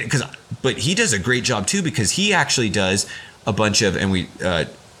 But he does a great job too, because he actually does a bunch of, and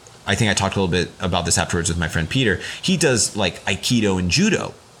I think I talked a little bit about this afterwards with my friend Peter. He does like Aikido and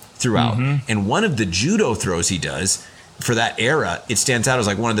Judo throughout, and one of the Judo throws he does for that era, it stands out as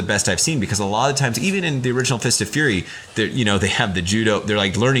like one of the best I've seen, because a lot of times, even in the original Fist of Fury, they have the Judo. They're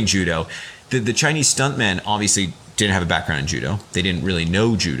like learning Judo. The Chinese stuntmen obviously didn't have a background in Judo. They didn't really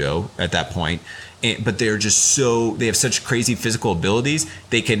know Judo at that point, but they're just they have such crazy physical abilities.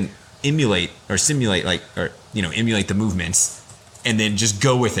 They can emulate or simulate emulate the movements and then just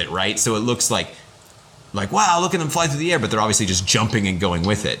go with it, right? So it looks like, wow, look at them fly through the air, but they're obviously just jumping and going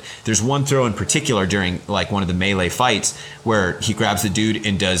with it. There's one throw in particular during like one of the melee fights where he grabs the dude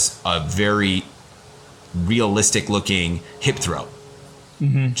and does a very realistic looking hip throw.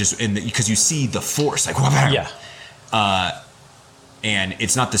 Just because you see the force, like, and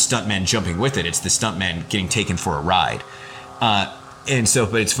it's not the stuntmen jumping with it; it's the stuntmen getting taken for a ride. And so,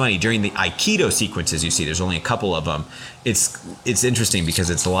 but it's funny during the Aikido sequences you see. There's only a couple of them. It's interesting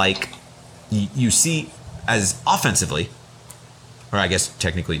because it's like you see as offensively, or I guess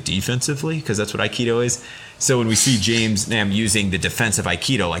technically defensively, because that's what Aikido is. So when we see James Nam using the defensive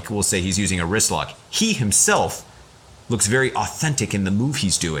Aikido, like we'll say he's using a wrist lock, he himself looks very authentic in the move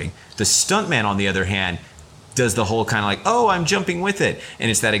he's doing. The stuntman, on the other hand, does the whole kind of like, oh, I'm jumping with it. And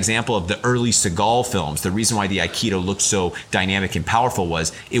it's that example of the early Seagal films. The reason why the Aikido looked so dynamic and powerful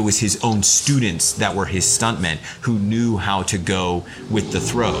was it was his own students that were his stuntmen who knew how to go with the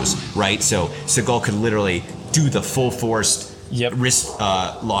throws, right? So Seagal could literally do the full forced wrist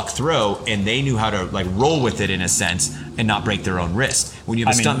lock throw, and they knew how to like roll with it in a sense and not break their own wrist. When you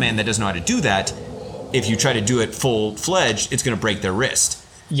have a stuntman that doesn't know how to do that, if you try to do it full-fledged, it's going to break their wrist.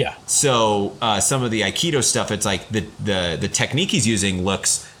 Yeah. So some of the Aikido stuff, it's like the technique he's using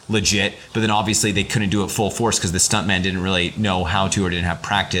looks legit, but then obviously they couldn't do it full force because the stuntman didn't really know how to or didn't have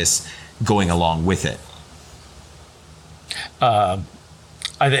practice going along with it.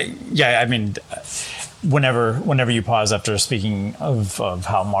 Whenever you pause after speaking of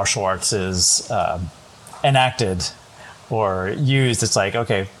how martial arts is enacted or used, it's like,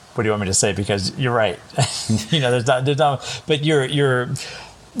 okay, what do you want me to say? Because you're right. There's not, but you're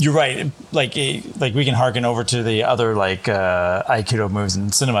right. Like we can harken over to the other Aikido moves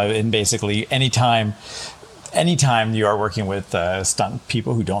in cinema, and basically anytime you are working with stunt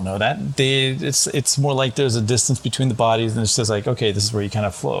people who don't know that, it's more like there's a distance between the bodies, and it's just like, okay, this is where you kind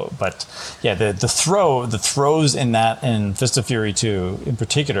of flow. But yeah, the throws in Fist of Fury 2 in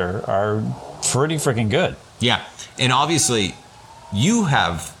particular are pretty freaking good. Yeah, and obviously you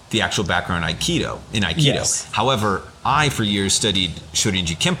have the actual background in Aikido. Yes. However, I for years studied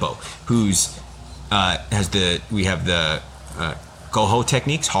Shorinji Kempo, we have the Goho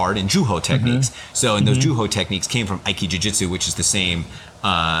techniques, hard, and Juho techniques. Mm-hmm. So, and those Juho techniques came from Aiki Jiu-Jitsu, which is the same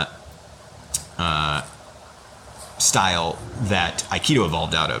style that Aikido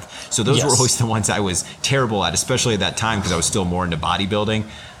evolved out of. So those were always the ones I was terrible at, especially at that time because I was still more into bodybuilding.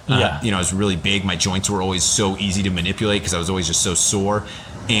 I was really big. My joints were always so easy to manipulate because I was always just so sore.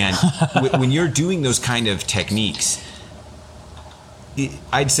 And when you're doing those kind of techniques,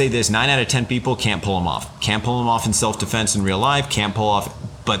 I'd say this: 9 out of 10 people can't pull them off. Can't pull them off in self-defense in real life. Can't pull off.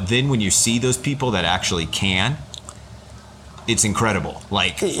 But then when you see those people that actually can, it's incredible.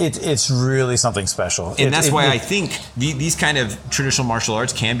 Like it's really something special. And that's why I think these kind of traditional martial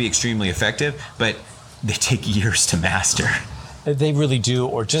arts can be extremely effective, but they take years to master. They really do,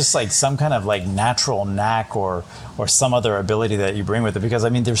 or just like some kind of like natural knack or some other ability that you bring with it. Because I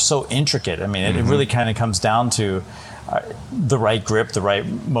mean, they're so intricate. I mean, it really kind of comes down to the right grip, the right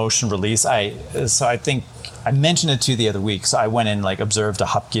motion release. So I think I mentioned it to you the other week. So I went and observed a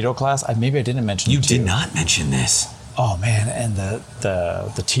Hapkido class. Maybe I didn't mention it to you. You did not mention this. Oh man, and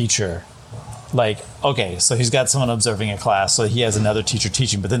the teacher, okay, so he's got someone observing a class, so he has another teacher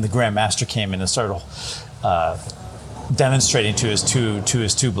teaching, but then the grandmaster came in and started demonstrating to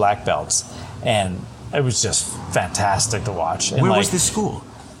his two black belts, and it was just fantastic to watch. And where was this school?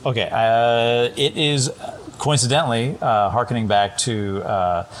 Okay, it is coincidentally harkening back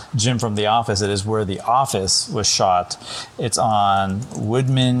to Jim from The Office. It is where The Office was shot. It's on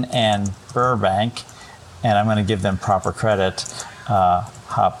Woodman and Burbank, and I'm going to give them proper credit.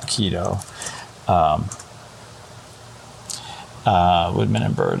 Hapkido. Woodman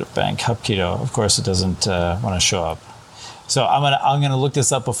and Burbank Hapkido. Of course, it doesn't want to show up. So I'm gonna look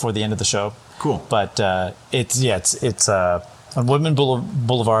this up before the end of the show. Cool. But it's on Woodman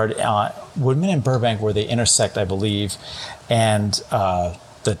Boulevard, Woodman and Burbank, where they intersect, I believe, and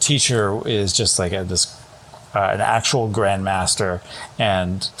the teacher is just like an actual grandmaster,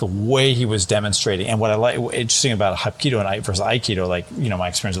 and the way he was demonstrating, and what I like interesting about Hapkido and versus Aikido, my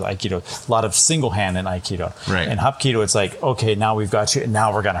experience with Aikido, a lot of single hand in Aikido. Right. In Hapkido, it's like, okay, now we've got you, and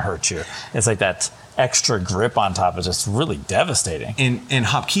now we're gonna hurt you. It's like that extra grip on top is just really devastating. In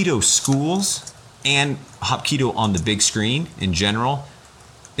Hapkido schools and Hapkido on the big screen in general,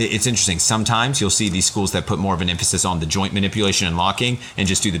 it's interesting. Sometimes you'll see these schools that put more of an emphasis on the joint manipulation and locking and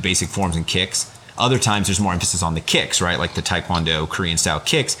just do the basic forms and kicks. Other times there's more emphasis on the kicks, right? Like the Taekwondo Korean style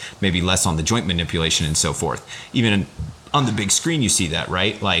kicks, maybe less on the joint manipulation and so forth. Even on the big screen you see that,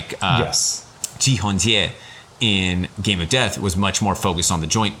 right? Like yes. Ji Honjie in Game of Death was much more focused on the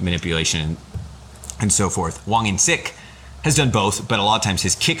joint manipulation and so forth. Wang In-sik has done both, but a lot of times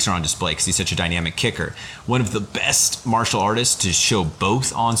his kicks are on display because he's such a dynamic kicker. One of the best martial artists to show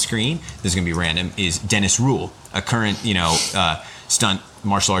both on screen, this is going to be random, is Dennis Rule, a current, stunt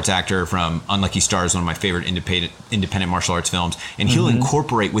martial arts actor from Unlucky Stars, one of my favorite independent martial arts films. And he'll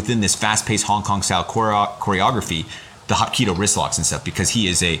incorporate within this fast-paced Hong Kong style choreography the Hapkido wrist locks and stuff because he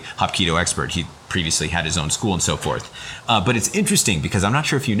is a Hapkido expert. He previously had his own school and so forth. But it's interesting because I'm not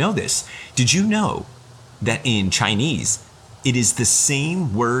sure if you know this. Did you know that in Chinese, it is the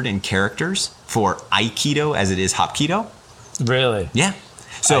same word and characters for Aikido as it is Hapkido? Really? Yeah.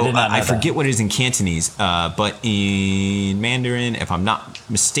 So I forget what it is in Cantonese, but in Mandarin, if I'm not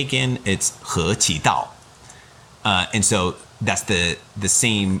mistaken, it's He Qi Dao. And so that's the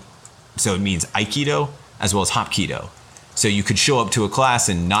same, so it means Aikido as well as Hapkido. So you could show up to a class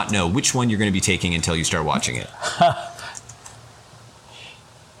and not know which one you're going to be taking until you start watching it.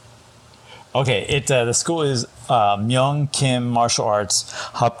 Okay, the school is Myung Kim Martial Arts,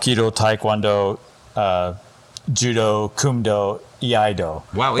 Hapkido, Taekwondo, Judo, Kumdo, Iaido.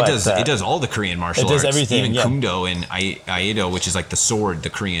 Wow, it does all the Korean martial arts. It does everything. Even Kumdo and Iaido, which is like the sword, the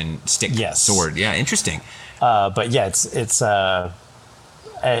Korean stick sword. Yeah, interesting. But yeah,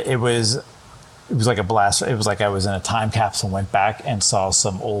 it was it was like a blast. It was like I was in a time capsule, went back and saw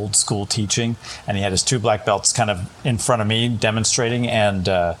some old school teaching, and he had his 2 black belts kind of in front of me demonstrating, and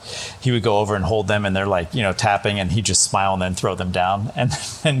he would go over and hold them, and they're like, tapping, and he'd just smile and then throw them down and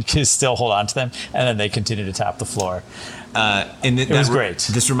still hold on to them, and then they continue to tap the floor. It was great.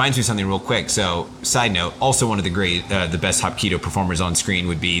 This reminds me of something real quick. So, side note, also one of the best Hapkido performers on screen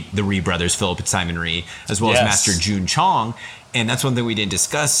would be the Rhee brothers, Philip and Simon Rhee, as well as Master Jun Chong. And that's one thing we didn't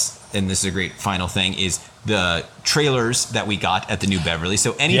discuss, and this is a great final thing, is the trailers that we got at the New Beverly.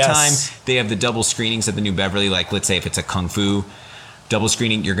 So anytime they have the double screenings at the New Beverly, like let's say if it's a Kung Fu double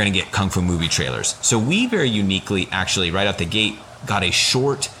screening, you're going to get Kung Fu movie trailers. So we very uniquely, actually, right out the gate, got a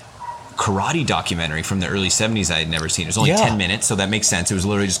short karate documentary from the early 70s I had never seen. It was only 10 minutes, so that makes sense. It was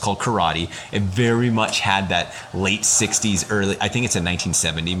literally just called Karate. It very much had that late 60s, I think it's in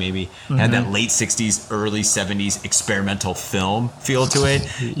 1970 maybe, had that late 60s, early 70s experimental film feel to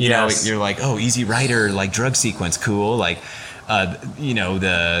it. You know, you're like, oh, Easy Rider, like drug sequence, cool. Like,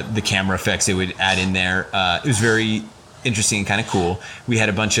 the camera effects it would add in there. It was very interesting and kind of cool. We had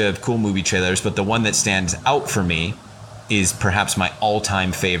a bunch of cool movie trailers, but the one that stands out for me is perhaps my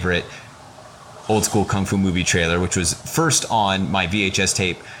all-time favorite old school Kung Fu movie trailer, which was first on my VHS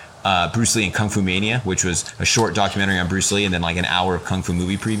tape, Bruce Lee and Kung Fu Mania, which was a short documentary on Bruce Lee and then like an hour of Kung Fu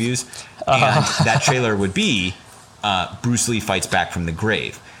movie previews. And that trailer would be Bruce Lee Fights Back from the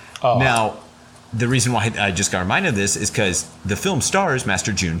Grave. Now, the reason why I just got reminded of this is because the film stars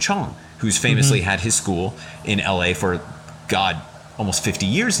Master Jun Chong, who's famously had his school in LA for, almost 50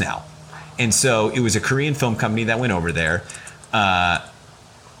 years now. And so it was a Korean film company that went over there,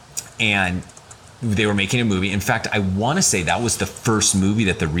 and they were making a movie. In fact, I want to say that was the first movie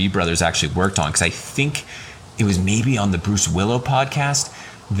that the Rhee brothers actually worked on, because I think it was maybe on the Bruce Willow podcast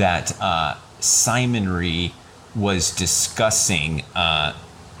that Simon Rhee was discussing how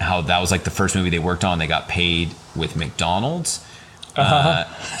that was like the first movie they worked on. They got paid with McDonald's. But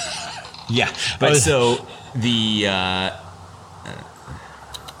so the...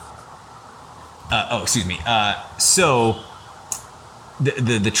 so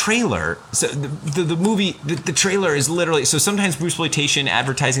the trailer, so the movie, the trailer is literally, so sometimes Bruceploitation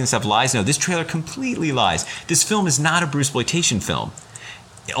advertising and stuff lies. No, this trailer completely lies. This film is not a Bruceploitation film.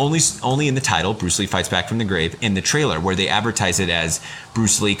 Only in the title, Bruce Lee Fights Back from the Grave, in the trailer where they advertise it as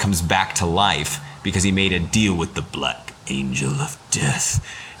Bruce Lee comes back to life because he made a deal with the Black Angel of Death.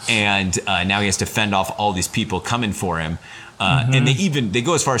 And now he has to fend off all these people coming for him. And they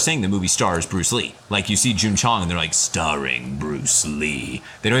go as far as saying the movie stars Bruce Lee. Like you see Jun Chong and they're like, starring Bruce Lee.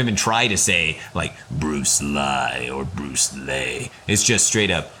 They don't even try to say like Bruce Lee or Bruce Lee. It's just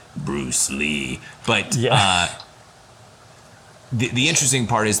straight up Bruce Lee. But the interesting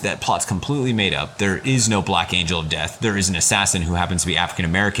part is that plot's completely made up. There is no Black Angel of Death. There is an assassin who happens to be African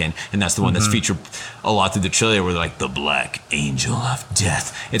American, and that's the one that's featured a lot through the trailer where they're like, the Black Angel of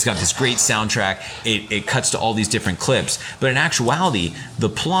Death. It's got this great soundtrack. It cuts to all these different clips. But in actuality, the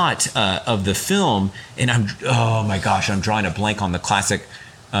plot of the film, and I'm drawing a blank on the classic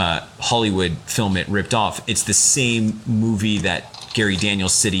Hollywood film it ripped off. It's the same movie that Gary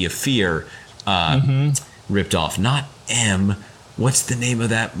Daniels' City of Fear ripped off. Not M. What's the name of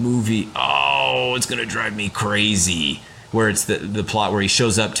that movie? Oh, it's going to drive me crazy. Where it's the plot where he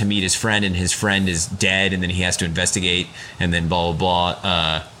shows up to meet his friend and his friend is dead and then he has to investigate and then blah, blah,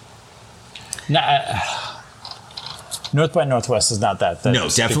 blah. North by Northwest is not that. No,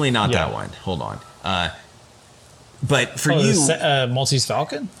 definitely not that one. Hold on. But for you... Maltese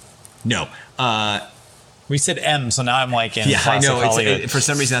Falcon? No. We said M, so now I'm like in I know. Hollywood. For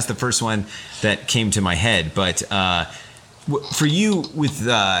some reason, that's the first one that came to my head. But for you,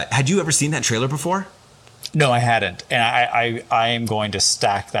 had you ever seen that trailer before? No, I hadn't, and I am going to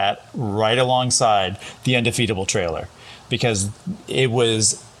stack that right alongside the Undefeatable trailer because it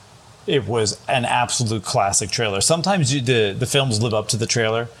was an absolute classic trailer. Sometimes the films live up to the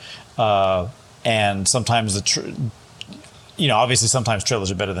trailer, and sometimes obviously sometimes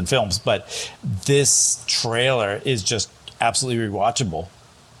trailers are better than films, but this trailer is just absolutely rewatchable.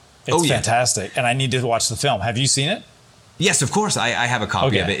 It's fantastic, and I need to watch the film. Have you seen it? Yes, of course. I have a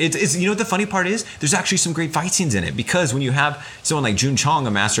copy of it. It's what the funny part is? There's actually some great fight scenes in it because when you have someone like Jun Chong,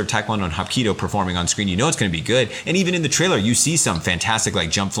 a master of Taekwondo and Hapkido, performing on screen, you know it's going to be good. And even in the trailer, you see some fantastic like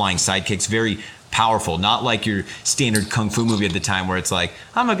jump flying sidekicks, very powerful, not like your standard kung fu movie at the time where it's like,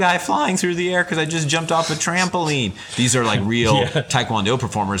 I'm a guy flying through the air because I just jumped off a trampoline. These are like real Taekwondo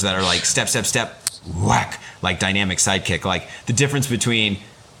performers that are like step, step, step, whack, like dynamic sidekick. Like the difference between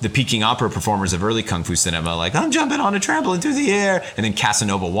the Peking opera performers of early kung fu cinema, like I'm jumping on a trampoline through the air, and then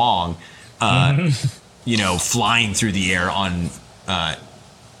Casanova Wong, flying through the air on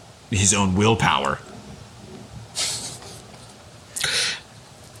his own willpower.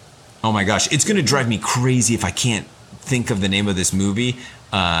 Oh my gosh, it's going to drive me crazy if I can't think of the name of this movie.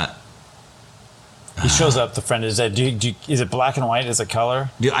 He shows up, the friend. Is it black and white? Is it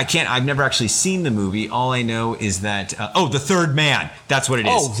color? Dude, I can't. I've never actually seen the movie. All I know is that The Third Man. That's what it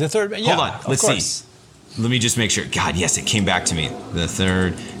is. Oh, The Third Man. Yeah, hold on. Let's see. Let me just make sure. God, yes, it came back to me. The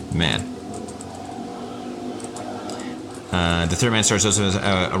Third Man. The Third Man stars also as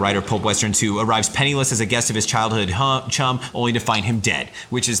a writer of pulp westerns who arrives penniless as a guest of his childhood chum, only to find him dead.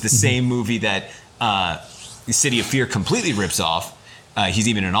 Which is the same movie that The City of Fear completely rips off. He's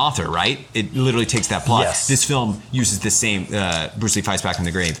even an author, right? It literally takes that plot. Yes. This film uses the same, Bruce Lee Fights Back from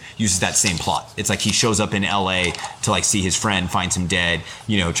the Grave, uses that same plot. It's like he shows up in LA to like see his friend, finds him dead,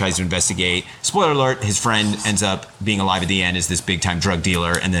 tries to investigate. Spoiler alert, his friend ends up being alive at the end as this big time drug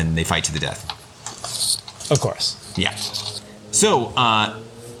dealer, and then they fight to the death. Of course. Yeah. So,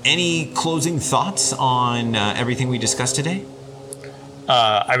 any closing thoughts on everything we discussed today?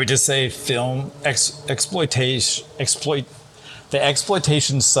 I would just say film the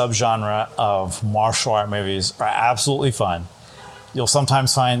exploitation subgenre of martial art movies are absolutely fun. You'll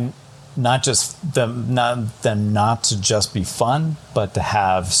sometimes find not to just be fun, but to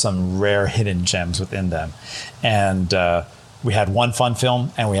have some rare hidden gems within them. And we had one fun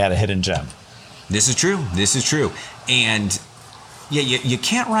film, and we had a hidden gem. This is true. And yeah, you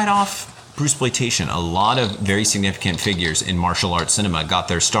can't write off Bruceploitation. A lot of very significant figures in martial arts cinema got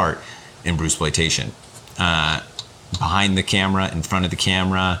their start in Bruceploitation. Behind the camera, in front of the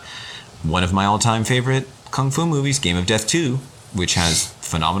camera. One of my all-time favorite kung fu movies, Game of Death 2, which has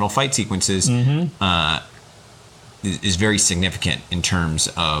phenomenal fight sequences, is very significant in terms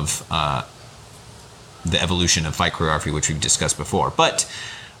of the evolution of fight choreography, which we've discussed before. But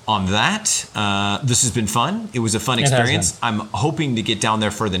on that, this has been fun. It was a fun experience. I'm hoping to get down there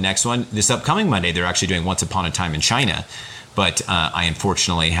for the next one. This upcoming Monday, they're actually doing Once Upon a Time in China. But I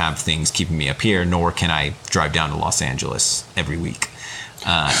unfortunately have things keeping me up here, nor can I drive down to Los Angeles every week.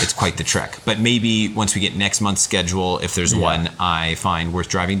 It's quite the trek. But maybe once we get next month's schedule, if there's one I find worth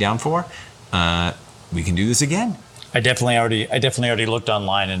driving down for, we can do this again. I definitely already looked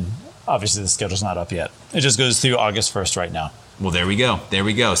online, and obviously the schedule's not up yet. It just goes through August 1st right now. Well, there we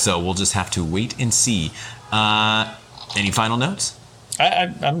go. So we'll just have to wait and see. Any final notes?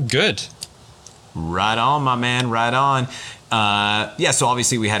 I'm good. Right on, my man. Right on. So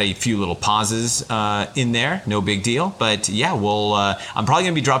obviously we had a few little pauses in there. No big deal. But yeah, I'm probably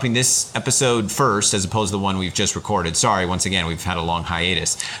going to be dropping this episode first as opposed to the one we've just recorded. Sorry, once again, we've had a long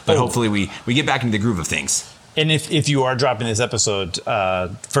hiatus. But hopefully we get back into the groove of things. And if you are dropping this episode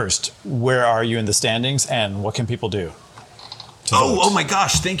first, where are you in the standings and what can people do? Oh my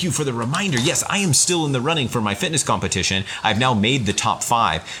gosh, thank you for the reminder. Yes, I am still in the running for my fitness competition. I've now made the top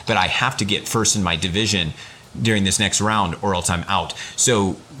 5, but I have to get first in my division during this next round or else I'm out.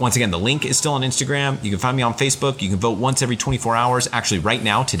 So once again, the link is still on Instagram. You can find me on Facebook. You can vote once every 24 hours. Actually, right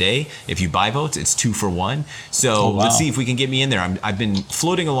now, today, if you buy votes, it's 2 for 1. So Let's see if we can get me in there. I've been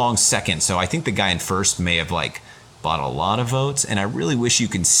floating along second, so I think the guy in first may have bought a lot of votes, and I really wish you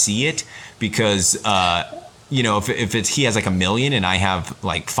can see it because if he has 1 million and I have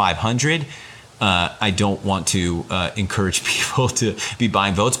 500, I don't want to encourage people to be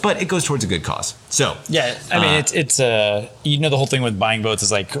buying votes, but it goes towards a good cause. So yeah, I mean it's the whole thing with buying votes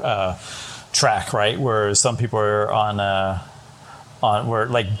is track, right? Where some people are on where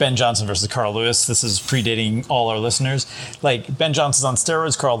Ben Johnson versus Carl Lewis. This is predating all our listeners. Ben Johnson's on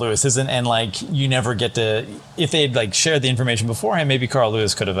steroids, Carl Lewis isn't, and you never get to. If they'd shared the information beforehand, maybe Carl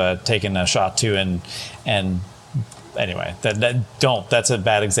Lewis could have taken a shot too. And anyway, that's a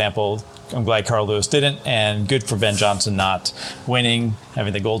bad example. I'm glad Carl Lewis didn't, and good for Ben Johnson not winning,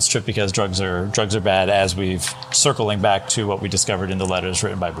 having the gold strip because drugs are bad. As we've circling back to what we discovered in the letters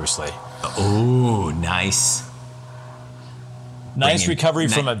written by Bruce Lee. Oh, nice. Nice recovery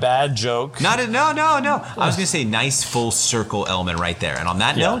from a bad joke. No. I was going to say nice full circle element right there. And on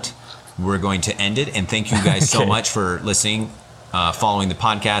that note, we're going to end it. And thank you guys so much for listening, following the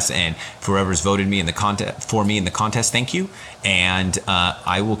podcast, and for whoever's voted me in the contest. Thank you. And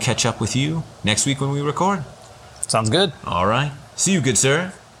I will catch up with you next week when we record. Sounds good. All right. See you, good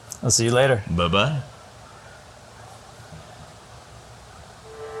sir. I'll see you later. Bye-bye.